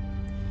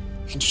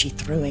and she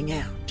threw him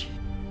out.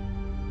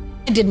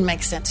 It didn't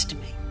make sense to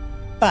me,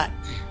 but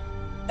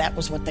that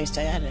was what they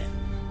said, and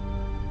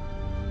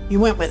you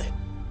went with it.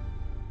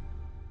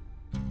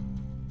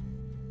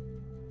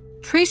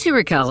 Tracy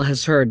Raquel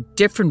has heard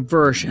different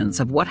versions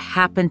of what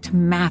happened to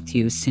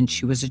Matthew since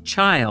she was a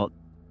child.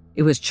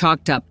 It was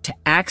chalked up to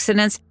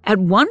accidents. At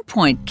one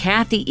point,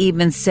 Kathy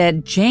even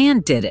said Jan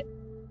did it.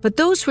 But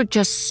those were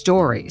just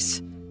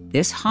stories.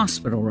 This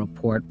hospital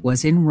report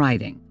was in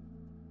writing.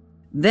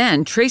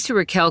 Then Tracy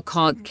Raquel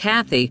called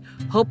Kathy,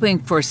 hoping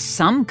for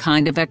some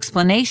kind of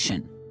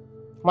explanation.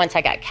 Once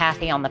I got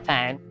Kathy on the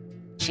phone,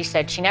 She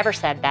said she never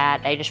said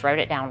that. They just wrote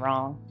it down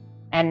wrong.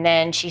 And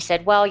then she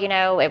said, well,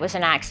 it was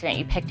an accident.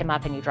 You picked him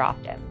up and you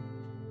dropped him.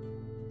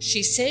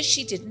 She says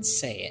she didn't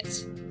say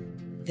it.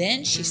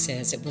 Then she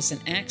says it was an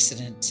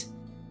accident.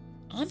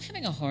 I'm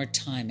having a hard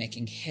time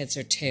making heads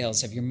or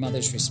tails of your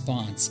mother's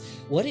response.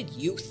 What did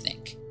you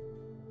think?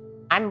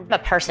 I'm a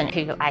person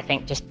who I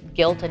think just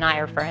guilt and I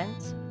are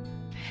friends.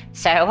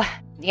 So,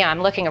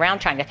 I'm looking around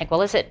trying to think,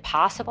 well, is it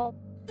possible?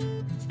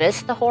 Is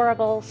this the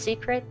horrible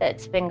secret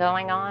that's been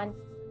going on?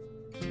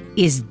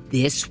 Is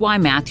this why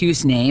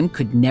Matthew's name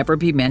could never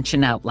be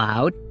mentioned out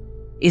loud?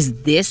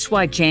 Is this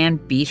why Jan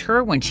beat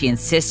her when she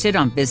insisted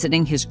on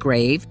visiting his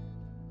grave?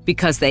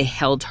 Because they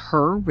held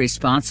her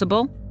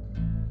responsible?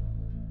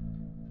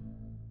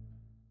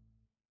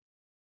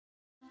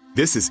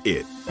 This is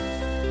it.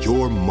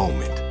 Your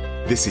moment.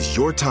 This is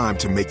your time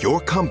to make your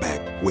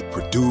comeback with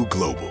Purdue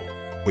Global.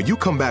 When you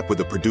come back with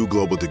a Purdue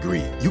Global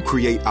degree, you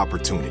create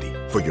opportunity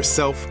for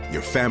yourself,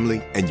 your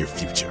family, and your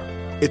future.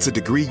 It's a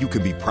degree you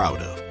can be proud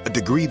of, a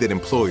degree that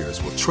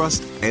employers will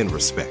trust and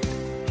respect.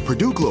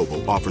 Purdue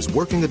Global offers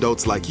working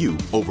adults like you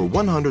over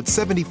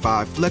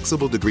 175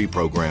 flexible degree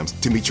programs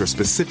to meet your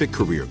specific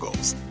career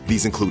goals.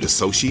 These include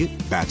associate,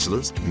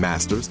 bachelor's,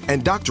 master's,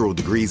 and doctoral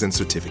degrees and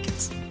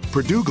certificates.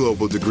 Purdue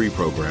Global degree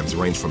programs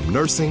range from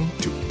nursing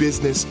to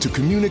business to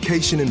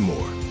communication and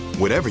more.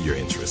 Whatever your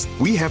interest,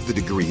 we have the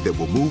degree that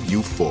will move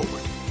you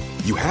forward.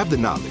 You have the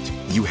knowledge,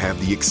 you have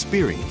the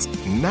experience.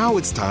 Now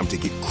it's time to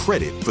get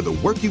credit for the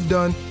work you've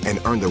done and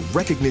earn the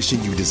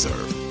recognition you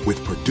deserve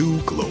with Purdue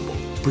Global,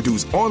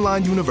 Purdue's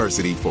online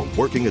university for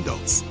working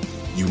adults.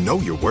 You know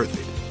you're worth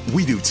it.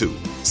 We do too.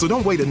 So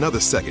don't wait another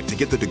second to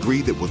get the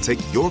degree that will take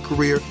your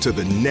career to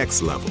the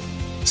next level.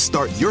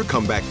 Start your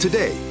comeback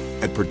today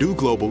at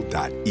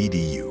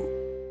purdueglobal.edu.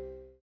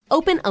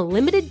 Open a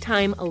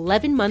limited-time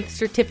 11-month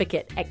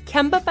certificate at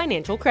Kemba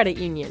Financial Credit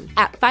Union.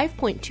 At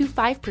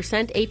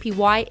 5.25%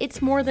 APY,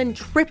 it's more than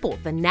triple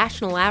the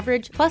national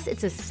average, plus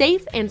it's a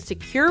safe and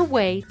secure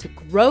way to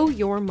grow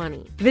your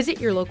money.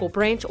 Visit your local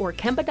branch or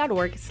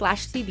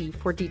kemba.org/cb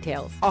for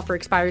details. Offer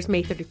expires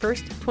May 31st,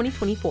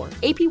 2024.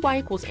 APY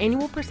equals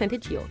annual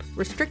percentage yield.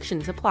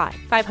 Restrictions apply.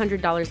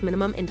 $500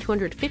 minimum and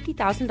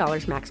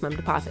 $250,000 maximum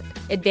deposit.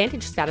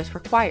 Advantage status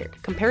required.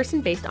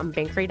 Comparison based on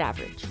bank rate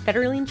average.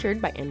 Federally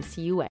insured by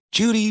NCUA.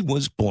 Judy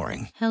was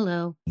boring.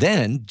 Hello.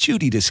 Then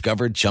Judy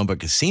discovered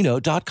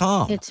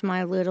ChumbaCasino.com. It's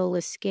my little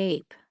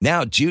escape.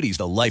 Now Judy's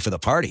the life of the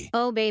party.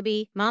 Oh,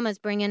 baby, mama's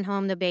bringing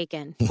home the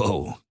bacon.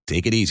 Whoa,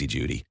 take it easy,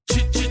 Judy.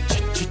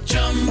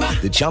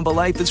 The Chumba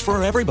life is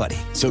for everybody.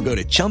 So go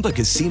to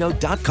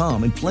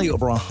ChumbaCasino.com and play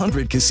over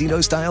 100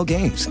 casino-style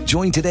games.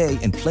 Join today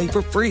and play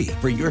for free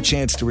for your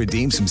chance to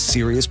redeem some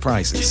serious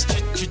prizes.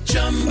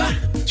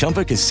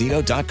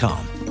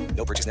 ChumbaCasino.com.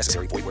 No purchase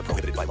necessary. Void where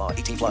prohibited by law.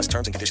 18+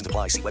 terms and conditions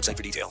apply. See website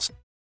for details.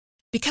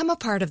 Become a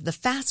part of the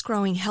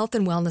fast-growing health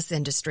and wellness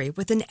industry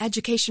with an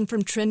education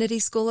from Trinity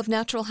School of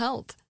Natural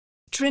Health.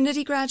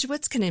 Trinity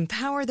graduates can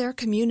empower their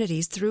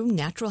communities through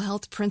natural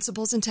health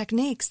principles and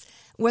techniques,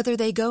 whether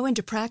they go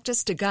into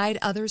practice to guide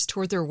others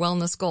toward their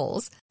wellness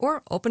goals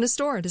or open a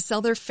store to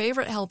sell their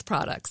favorite health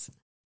products.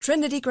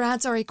 Trinity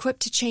grads are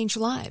equipped to change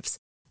lives.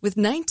 With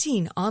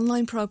 19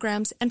 online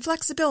programs and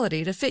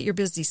flexibility to fit your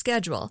busy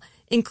schedule,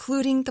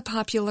 including the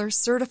popular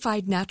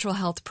Certified Natural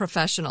Health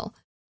Professional,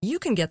 you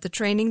can get the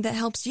training that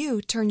helps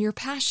you turn your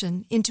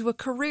passion into a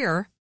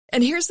career.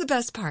 And here's the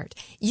best part.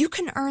 You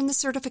can earn the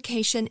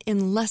certification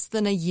in less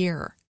than a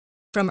year.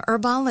 From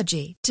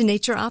herbology to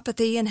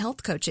naturopathy and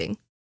health coaching,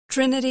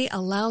 Trinity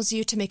allows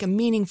you to make a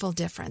meaningful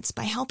difference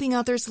by helping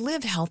others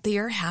live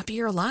healthier,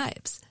 happier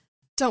lives.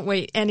 Don't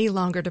wait any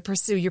longer to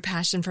pursue your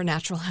passion for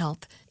natural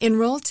health.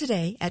 Enroll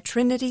today at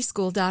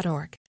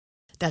trinityschool.org.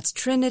 That's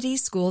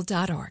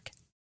trinityschool.org.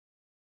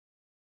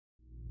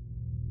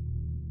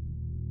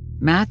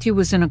 Matthew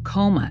was in a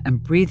coma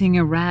and breathing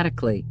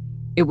erratically.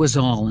 It was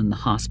all in the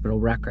hospital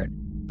record.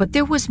 But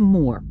there was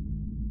more.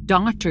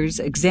 Doctors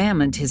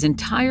examined his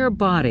entire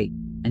body,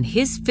 and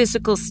his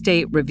physical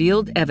state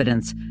revealed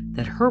evidence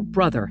that her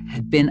brother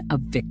had been a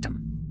victim.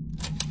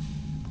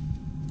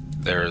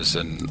 There's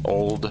an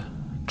old,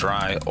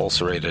 dry,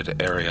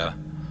 ulcerated area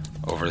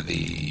over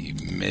the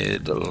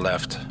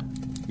mid-left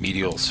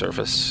medial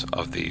surface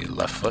of the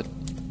left foot.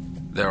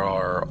 There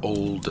are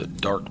old,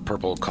 dark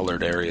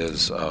purple-colored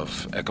areas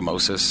of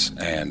ecchymosis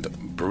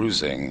and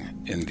bruising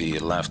in the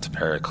left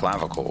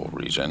periclavicle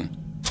region.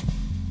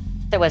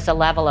 There was a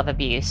level of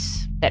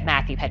abuse that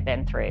Matthew had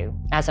been through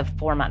as a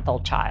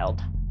 4-month-old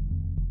child.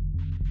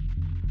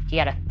 He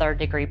had a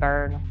 3rd-degree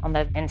burn on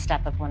the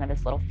instep of one of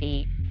his little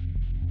feet.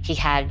 He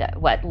had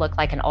what looked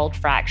like an old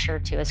fracture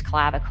to his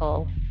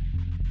clavicle.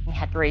 He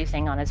had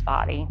bruising on his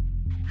body.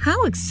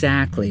 How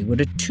exactly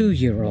would a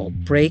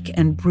 2-year-old break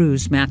and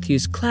bruise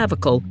Matthew's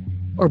clavicle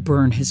or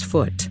burn his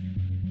foot?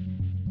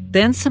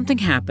 Then something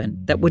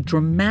happened that would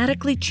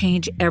dramatically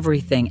change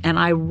everything, and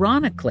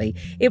ironically,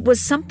 it was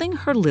something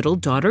her little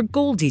daughter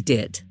Goldie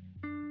did.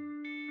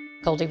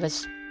 Goldie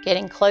was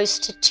getting close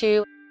to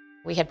 2.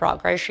 We had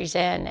brought groceries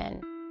in,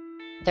 and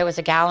There was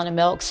a gallon of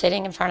milk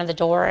sitting in front of the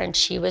door, and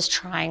she was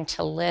trying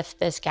to lift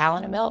this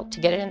gallon of milk to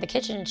get it in the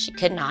kitchen, and she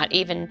could not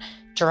even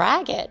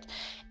drag it.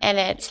 And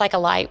it's like a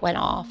light went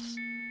off.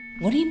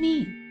 What do you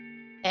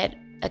mean? It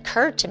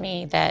occurred to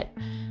me that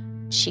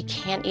she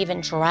can't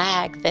even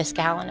drag this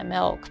gallon of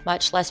milk,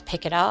 much less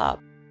pick it up.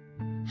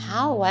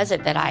 How was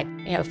it that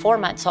I, 4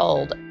 months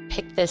old,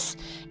 picked this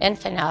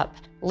infant up,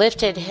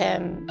 lifted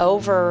him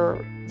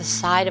over the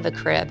side of a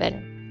crib,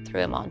 and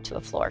threw him onto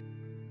a floor?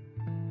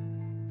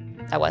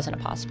 That wasn't a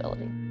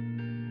possibility.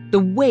 The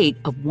weight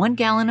of 1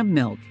 gallon of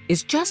milk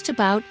is just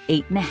about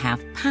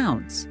 8.5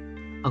 pounds.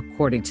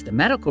 According to the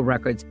medical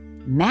records,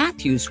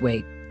 Matthew's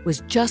weight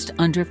was just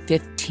under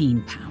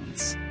 15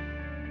 pounds.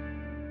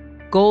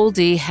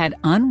 Goldie had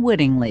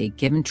unwittingly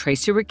given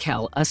Tracy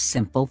Raquel a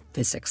simple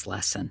physics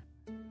lesson.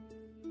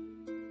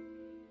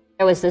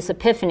 There was this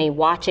epiphany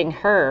watching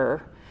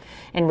her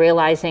and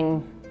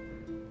realizing,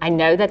 I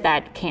know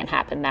that can't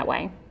happen that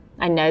way.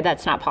 I know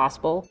that's not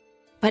possible.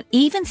 But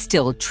even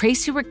still,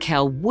 Tracy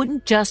Raquel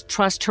wouldn't just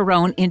trust her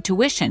own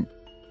intuition.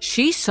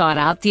 She sought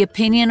out the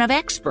opinion of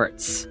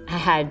experts. I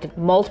had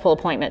multiple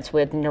appointments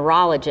with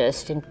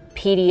neurologists and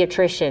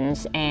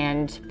pediatricians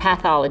and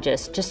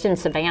pathologists just in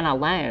Savannah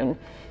alone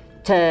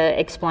to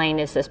explain,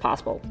 is this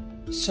possible?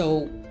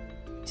 So,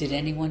 did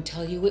anyone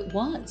tell you it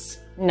was?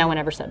 No one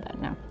ever said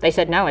that, no. They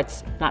said, no,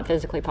 it's not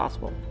physically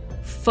possible.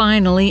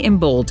 Finally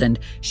emboldened,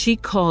 she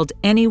called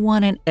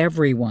anyone and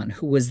everyone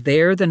who was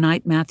there the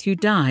night Matthew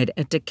died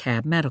at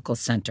DeKalb Medical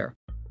Center.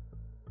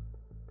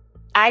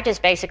 I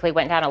just basically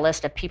went down a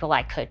list of people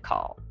I could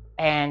call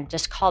and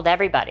just called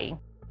everybody.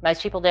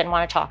 Most people didn't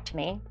want to talk to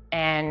me,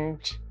 and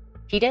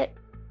he did.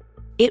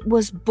 It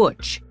was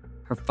Butch,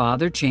 her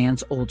father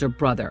Jan's older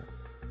brother.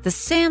 The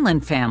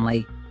Sandlin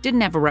family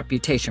didn't have a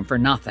reputation for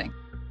nothing.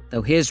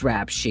 Though his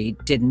rap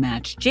sheet didn't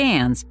match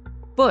Jan's,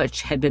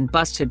 Butch had been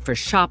busted for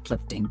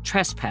shoplifting,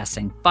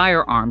 trespassing,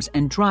 firearms,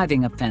 and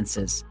driving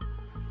offenses.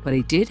 But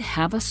he did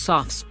have a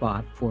soft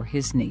spot for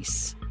his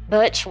niece.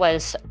 Butch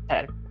was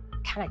a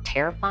kind of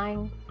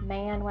terrifying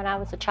man when I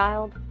was a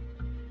child.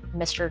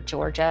 Mr.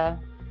 Georgia,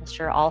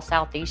 Mr. All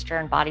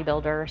Southeastern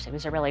bodybuilder. He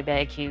was a really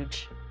big,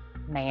 huge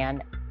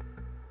man.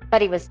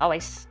 But he was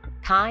always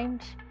kind.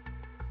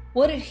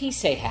 What did he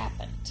say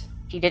happened?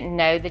 He didn't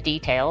know the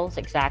details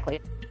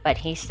exactly, but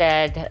he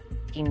said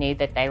he knew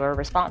that they were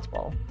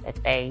responsible,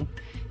 that they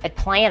had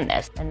planned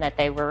this, and that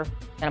they were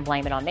going to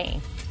blame it on me.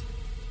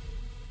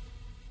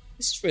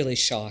 This is really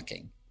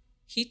shocking.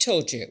 He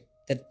told you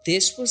that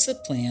this was the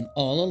plan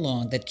all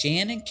along, that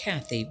Jan and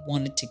Kathy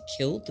wanted to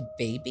kill the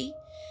baby?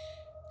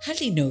 How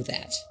did he know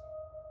that?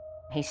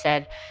 He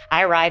said,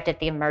 I arrived at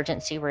the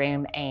emergency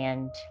room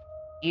and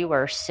you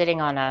were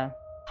sitting on a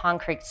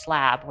concrete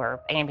slab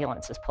where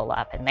ambulances pull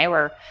up, and they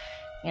were,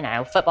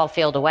 football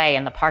field away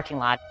in the parking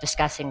lot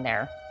discussing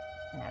their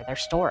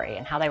story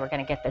and how they were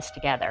going to get this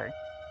together.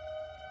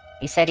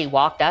 He said he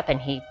walked up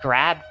and he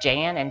grabbed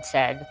Jan and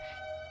said,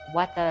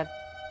 what the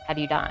have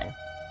you done?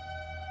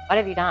 What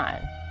have you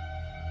done?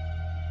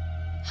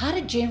 How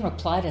did Jan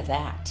reply to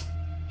that?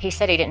 He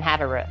said he didn't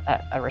have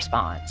a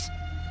response.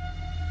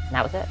 And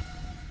that was it.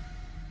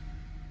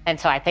 And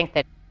so I think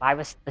that I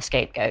was the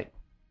scapegoat.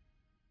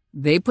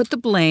 They put the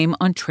blame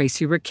on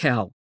Tracy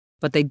Raquel,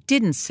 but they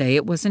didn't say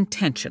it was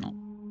intentional.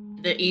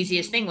 The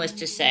easiest thing was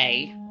to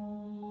say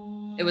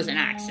it was an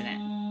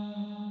accident.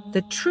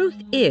 The truth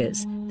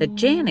is that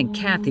Jan and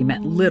Kathy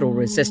met little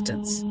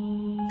resistance.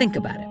 Think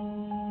about it.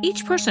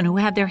 Each person who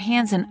had their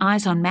hands and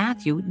eyes on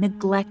Matthew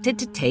neglected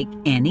to take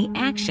any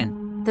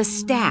action. The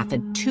staff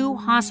at 2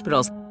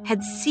 hospitals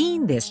had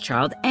seen this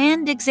child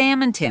and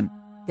examined him.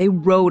 They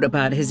wrote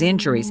about his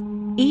injuries,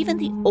 even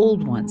the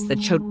old ones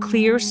that showed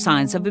clear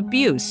signs of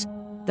abuse.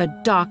 The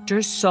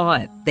doctors saw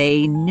it.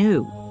 They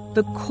knew.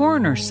 The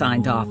coroner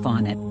signed off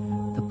on it.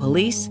 The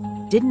police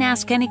didn't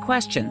ask any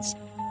questions.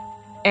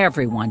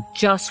 Everyone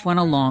just went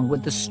along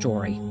with the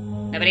story.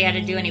 Nobody had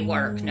to do any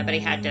work. Nobody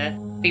had to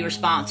be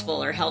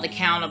responsible or held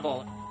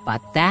accountable.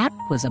 But that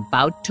was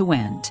about to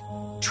end.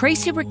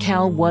 Tracy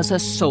Raquel was a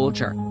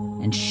soldier,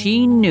 and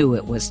she knew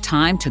it was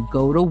time to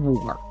go to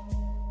war.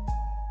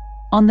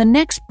 On the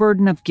next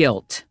Burden of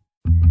Guilt.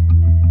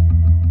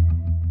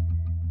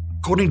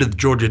 According to the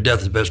Georgia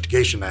Death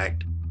Investigation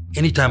Act,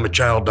 anytime a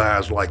child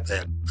dies like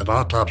that, an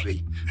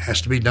autopsy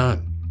has to be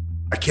done.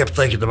 I kept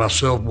thinking to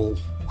myself, well,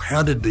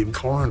 how did the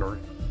coroner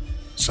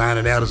sign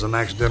it out as an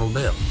accidental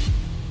death?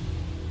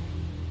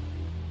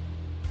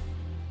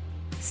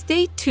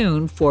 Stay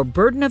tuned for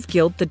Burden of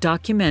Guilt, the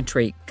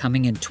documentary,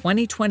 coming in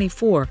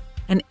 2024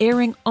 and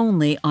airing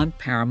only on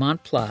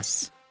Paramount+.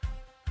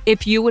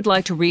 If you would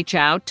like to reach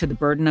out to the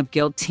Burden of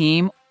Guilt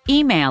team,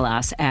 email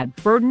us at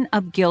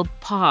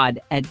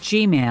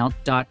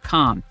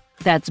burdenofguiltpod@gmail.com.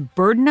 That's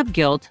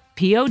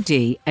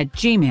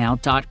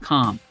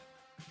burdenofguiltpod@gmail.com.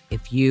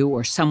 If you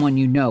or someone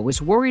you know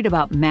is worried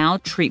about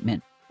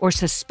maltreatment or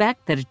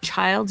suspect that a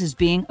child is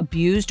being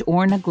abused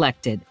or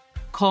neglected,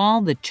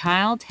 call the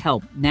Child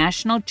Help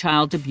National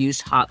Child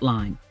Abuse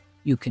Hotline.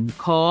 You can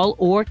call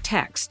or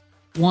text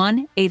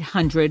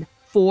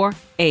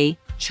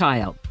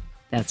 1-800-4A-CHILD.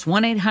 That's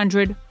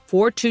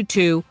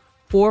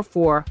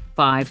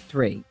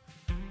 1-800-422-4453.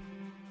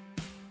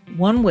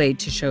 One way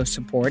to show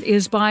support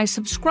is by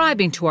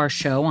subscribing to our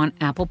show on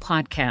Apple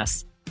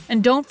Podcasts.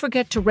 And don't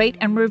forget to rate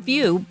and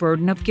review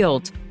Burden of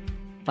Guilt.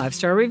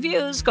 5-star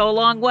reviews go a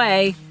long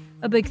way.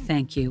 A big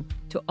thank you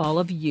to all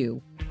of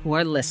you who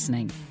are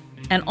listening.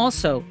 And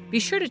also, be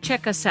sure to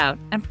check us out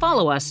and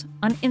follow us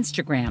on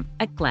Instagram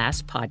at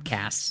Glass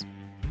Podcasts.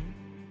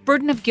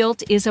 Burden of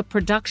Guilt is a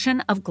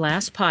production of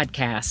Glass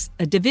Podcasts,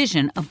 a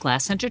division of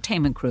Glass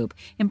Entertainment Group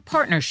in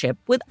partnership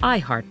with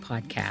iHeart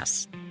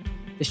Podcasts.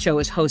 The show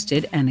is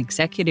hosted and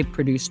executive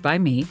produced by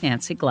me,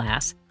 Nancy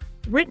Glass,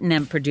 written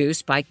and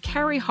produced by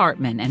Carrie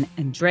Hartman and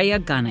Andrea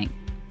Gunning.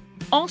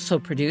 Also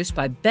produced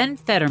by Ben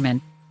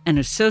Fetterman and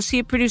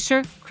associate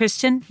producer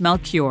Kristen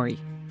Melchiori.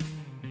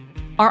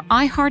 Our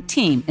iHeart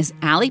team is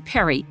Allie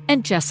Perry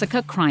and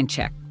Jessica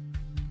Kreincheck.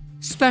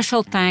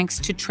 Special thanks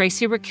to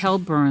Tracy Raquel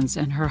Burns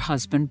and her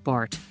husband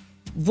Bart.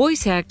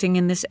 Voice acting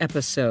in this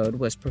episode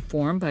was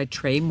performed by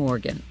Trey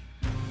Morgan.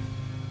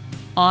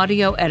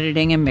 Audio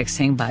editing and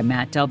mixing by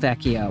Matt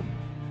Delvecchio.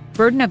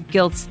 Burden of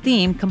Guilt's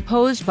theme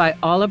composed by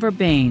Oliver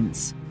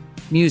Baines.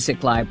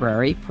 Music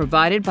library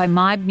provided by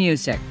Mob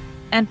Music.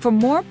 And for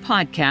more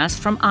podcasts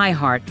from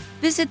iHeart,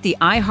 visit the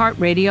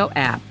iHeartRadio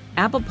app,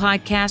 Apple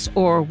Podcasts,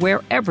 or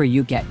wherever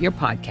you get your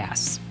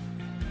podcasts.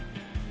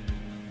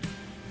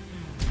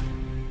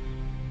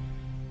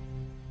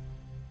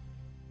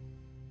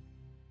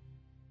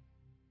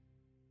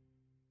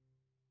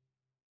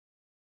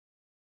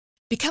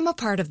 Become a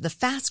part of the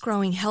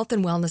fast-growing health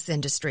and wellness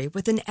industry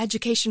with an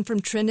education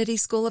from Trinity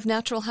School of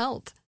Natural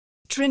Health.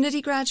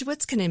 Trinity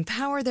graduates can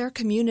empower their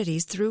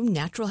communities through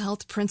natural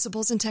health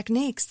principles and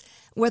techniques,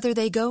 whether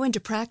they go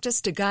into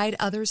practice to guide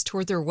others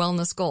toward their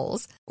wellness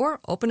goals or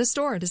open a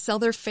store to sell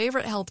their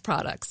favorite health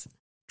products.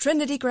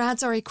 Trinity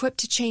grads are equipped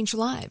to change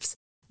lives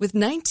with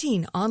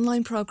 19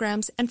 online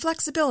programs and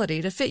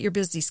flexibility to fit your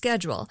busy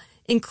schedule,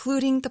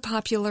 including the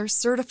popular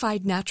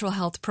Certified Natural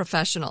Health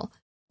Professional.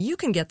 You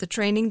can get the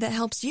training that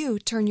helps you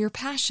turn your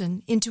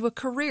passion into a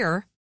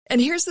career. And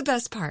here's the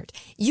best part.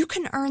 You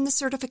can earn the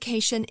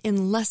certification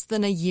in less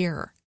than a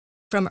year.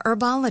 From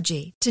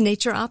herbology to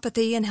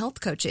naturopathy and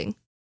health coaching,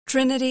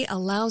 Trinity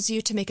allows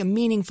you to make a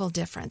meaningful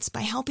difference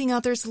by helping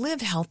others live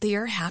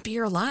healthier,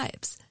 happier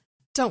lives.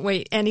 Don't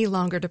wait any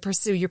longer to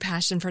pursue your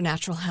passion for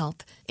natural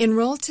health.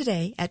 Enroll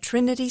today at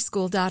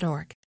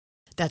trinityschool.org.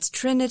 That's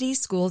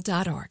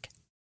trinityschool.org.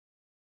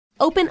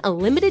 Open a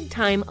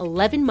limited-time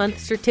 11-month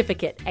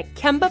certificate at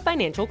Kemba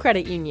Financial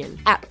Credit Union.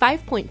 At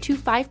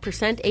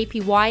 5.25%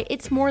 APY,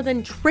 it's more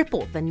than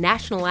triple the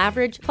national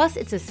average, plus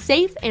it's a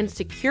safe and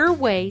secure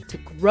way to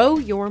grow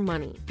your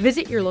money.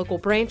 Visit your local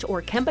branch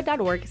or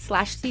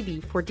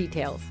kemba.org/cb for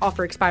details.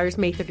 Offer expires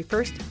May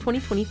 31st,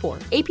 2024.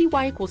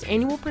 APY equals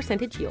annual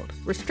percentage yield.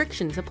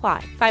 Restrictions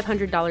apply.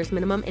 $500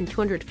 minimum and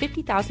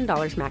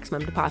 $250,000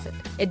 maximum deposit.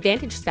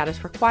 Advantage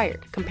status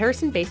required.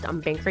 Comparison based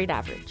on bank rate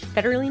average.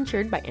 Federally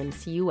insured by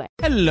NCUA.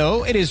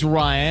 Hello, it is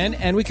Ryan,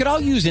 and we could all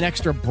use an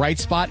extra bright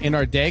spot in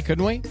our day,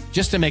 couldn't we?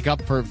 Just to make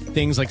up for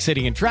things like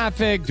sitting in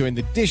traffic, doing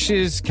the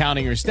dishes,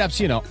 counting your steps,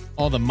 you know,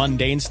 all the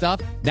mundane stuff.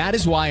 That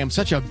is why I'm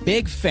such a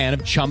big fan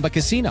of Chumba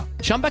Casino.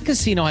 Chumba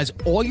Casino has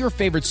all your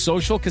favorite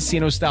social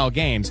casino-style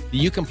games that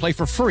you can play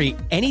for free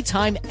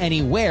anytime,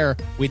 anywhere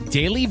with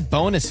daily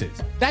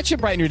bonuses. That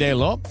should brighten your day a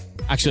little.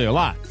 Actually, a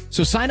lot.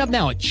 So sign up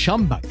now at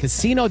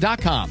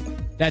ChumbaCasino.com.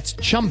 That's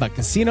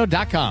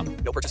ChumbaCasino.com.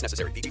 No purchase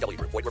necessary. VGW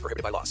Group. Void where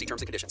prohibited by law. See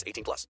terms and conditions.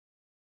 18+.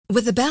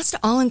 With the best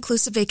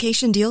all-inclusive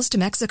vacation deals to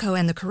Mexico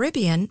and the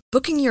Caribbean,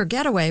 booking your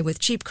getaway with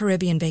Cheap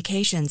Caribbean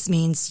Vacations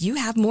means you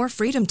have more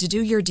freedom to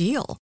do your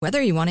deal.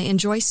 Whether you want to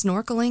enjoy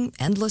snorkeling,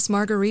 endless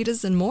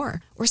margaritas, and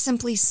more, or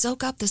simply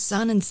soak up the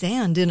sun and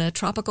sand in a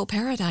tropical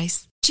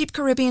paradise, Cheap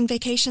Caribbean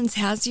Vacations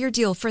has your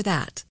deal for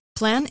that.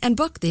 Plan and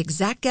book the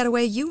exact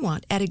getaway you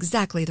want at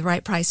exactly the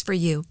right price for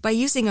you by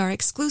using our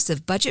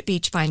exclusive Budget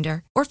Beach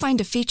Finder, or find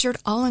a featured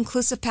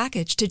all-inclusive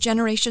package to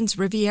Generations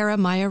Riviera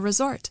Maya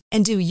Resort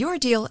and do your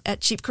deal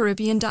at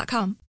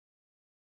cheapcaribbean.com.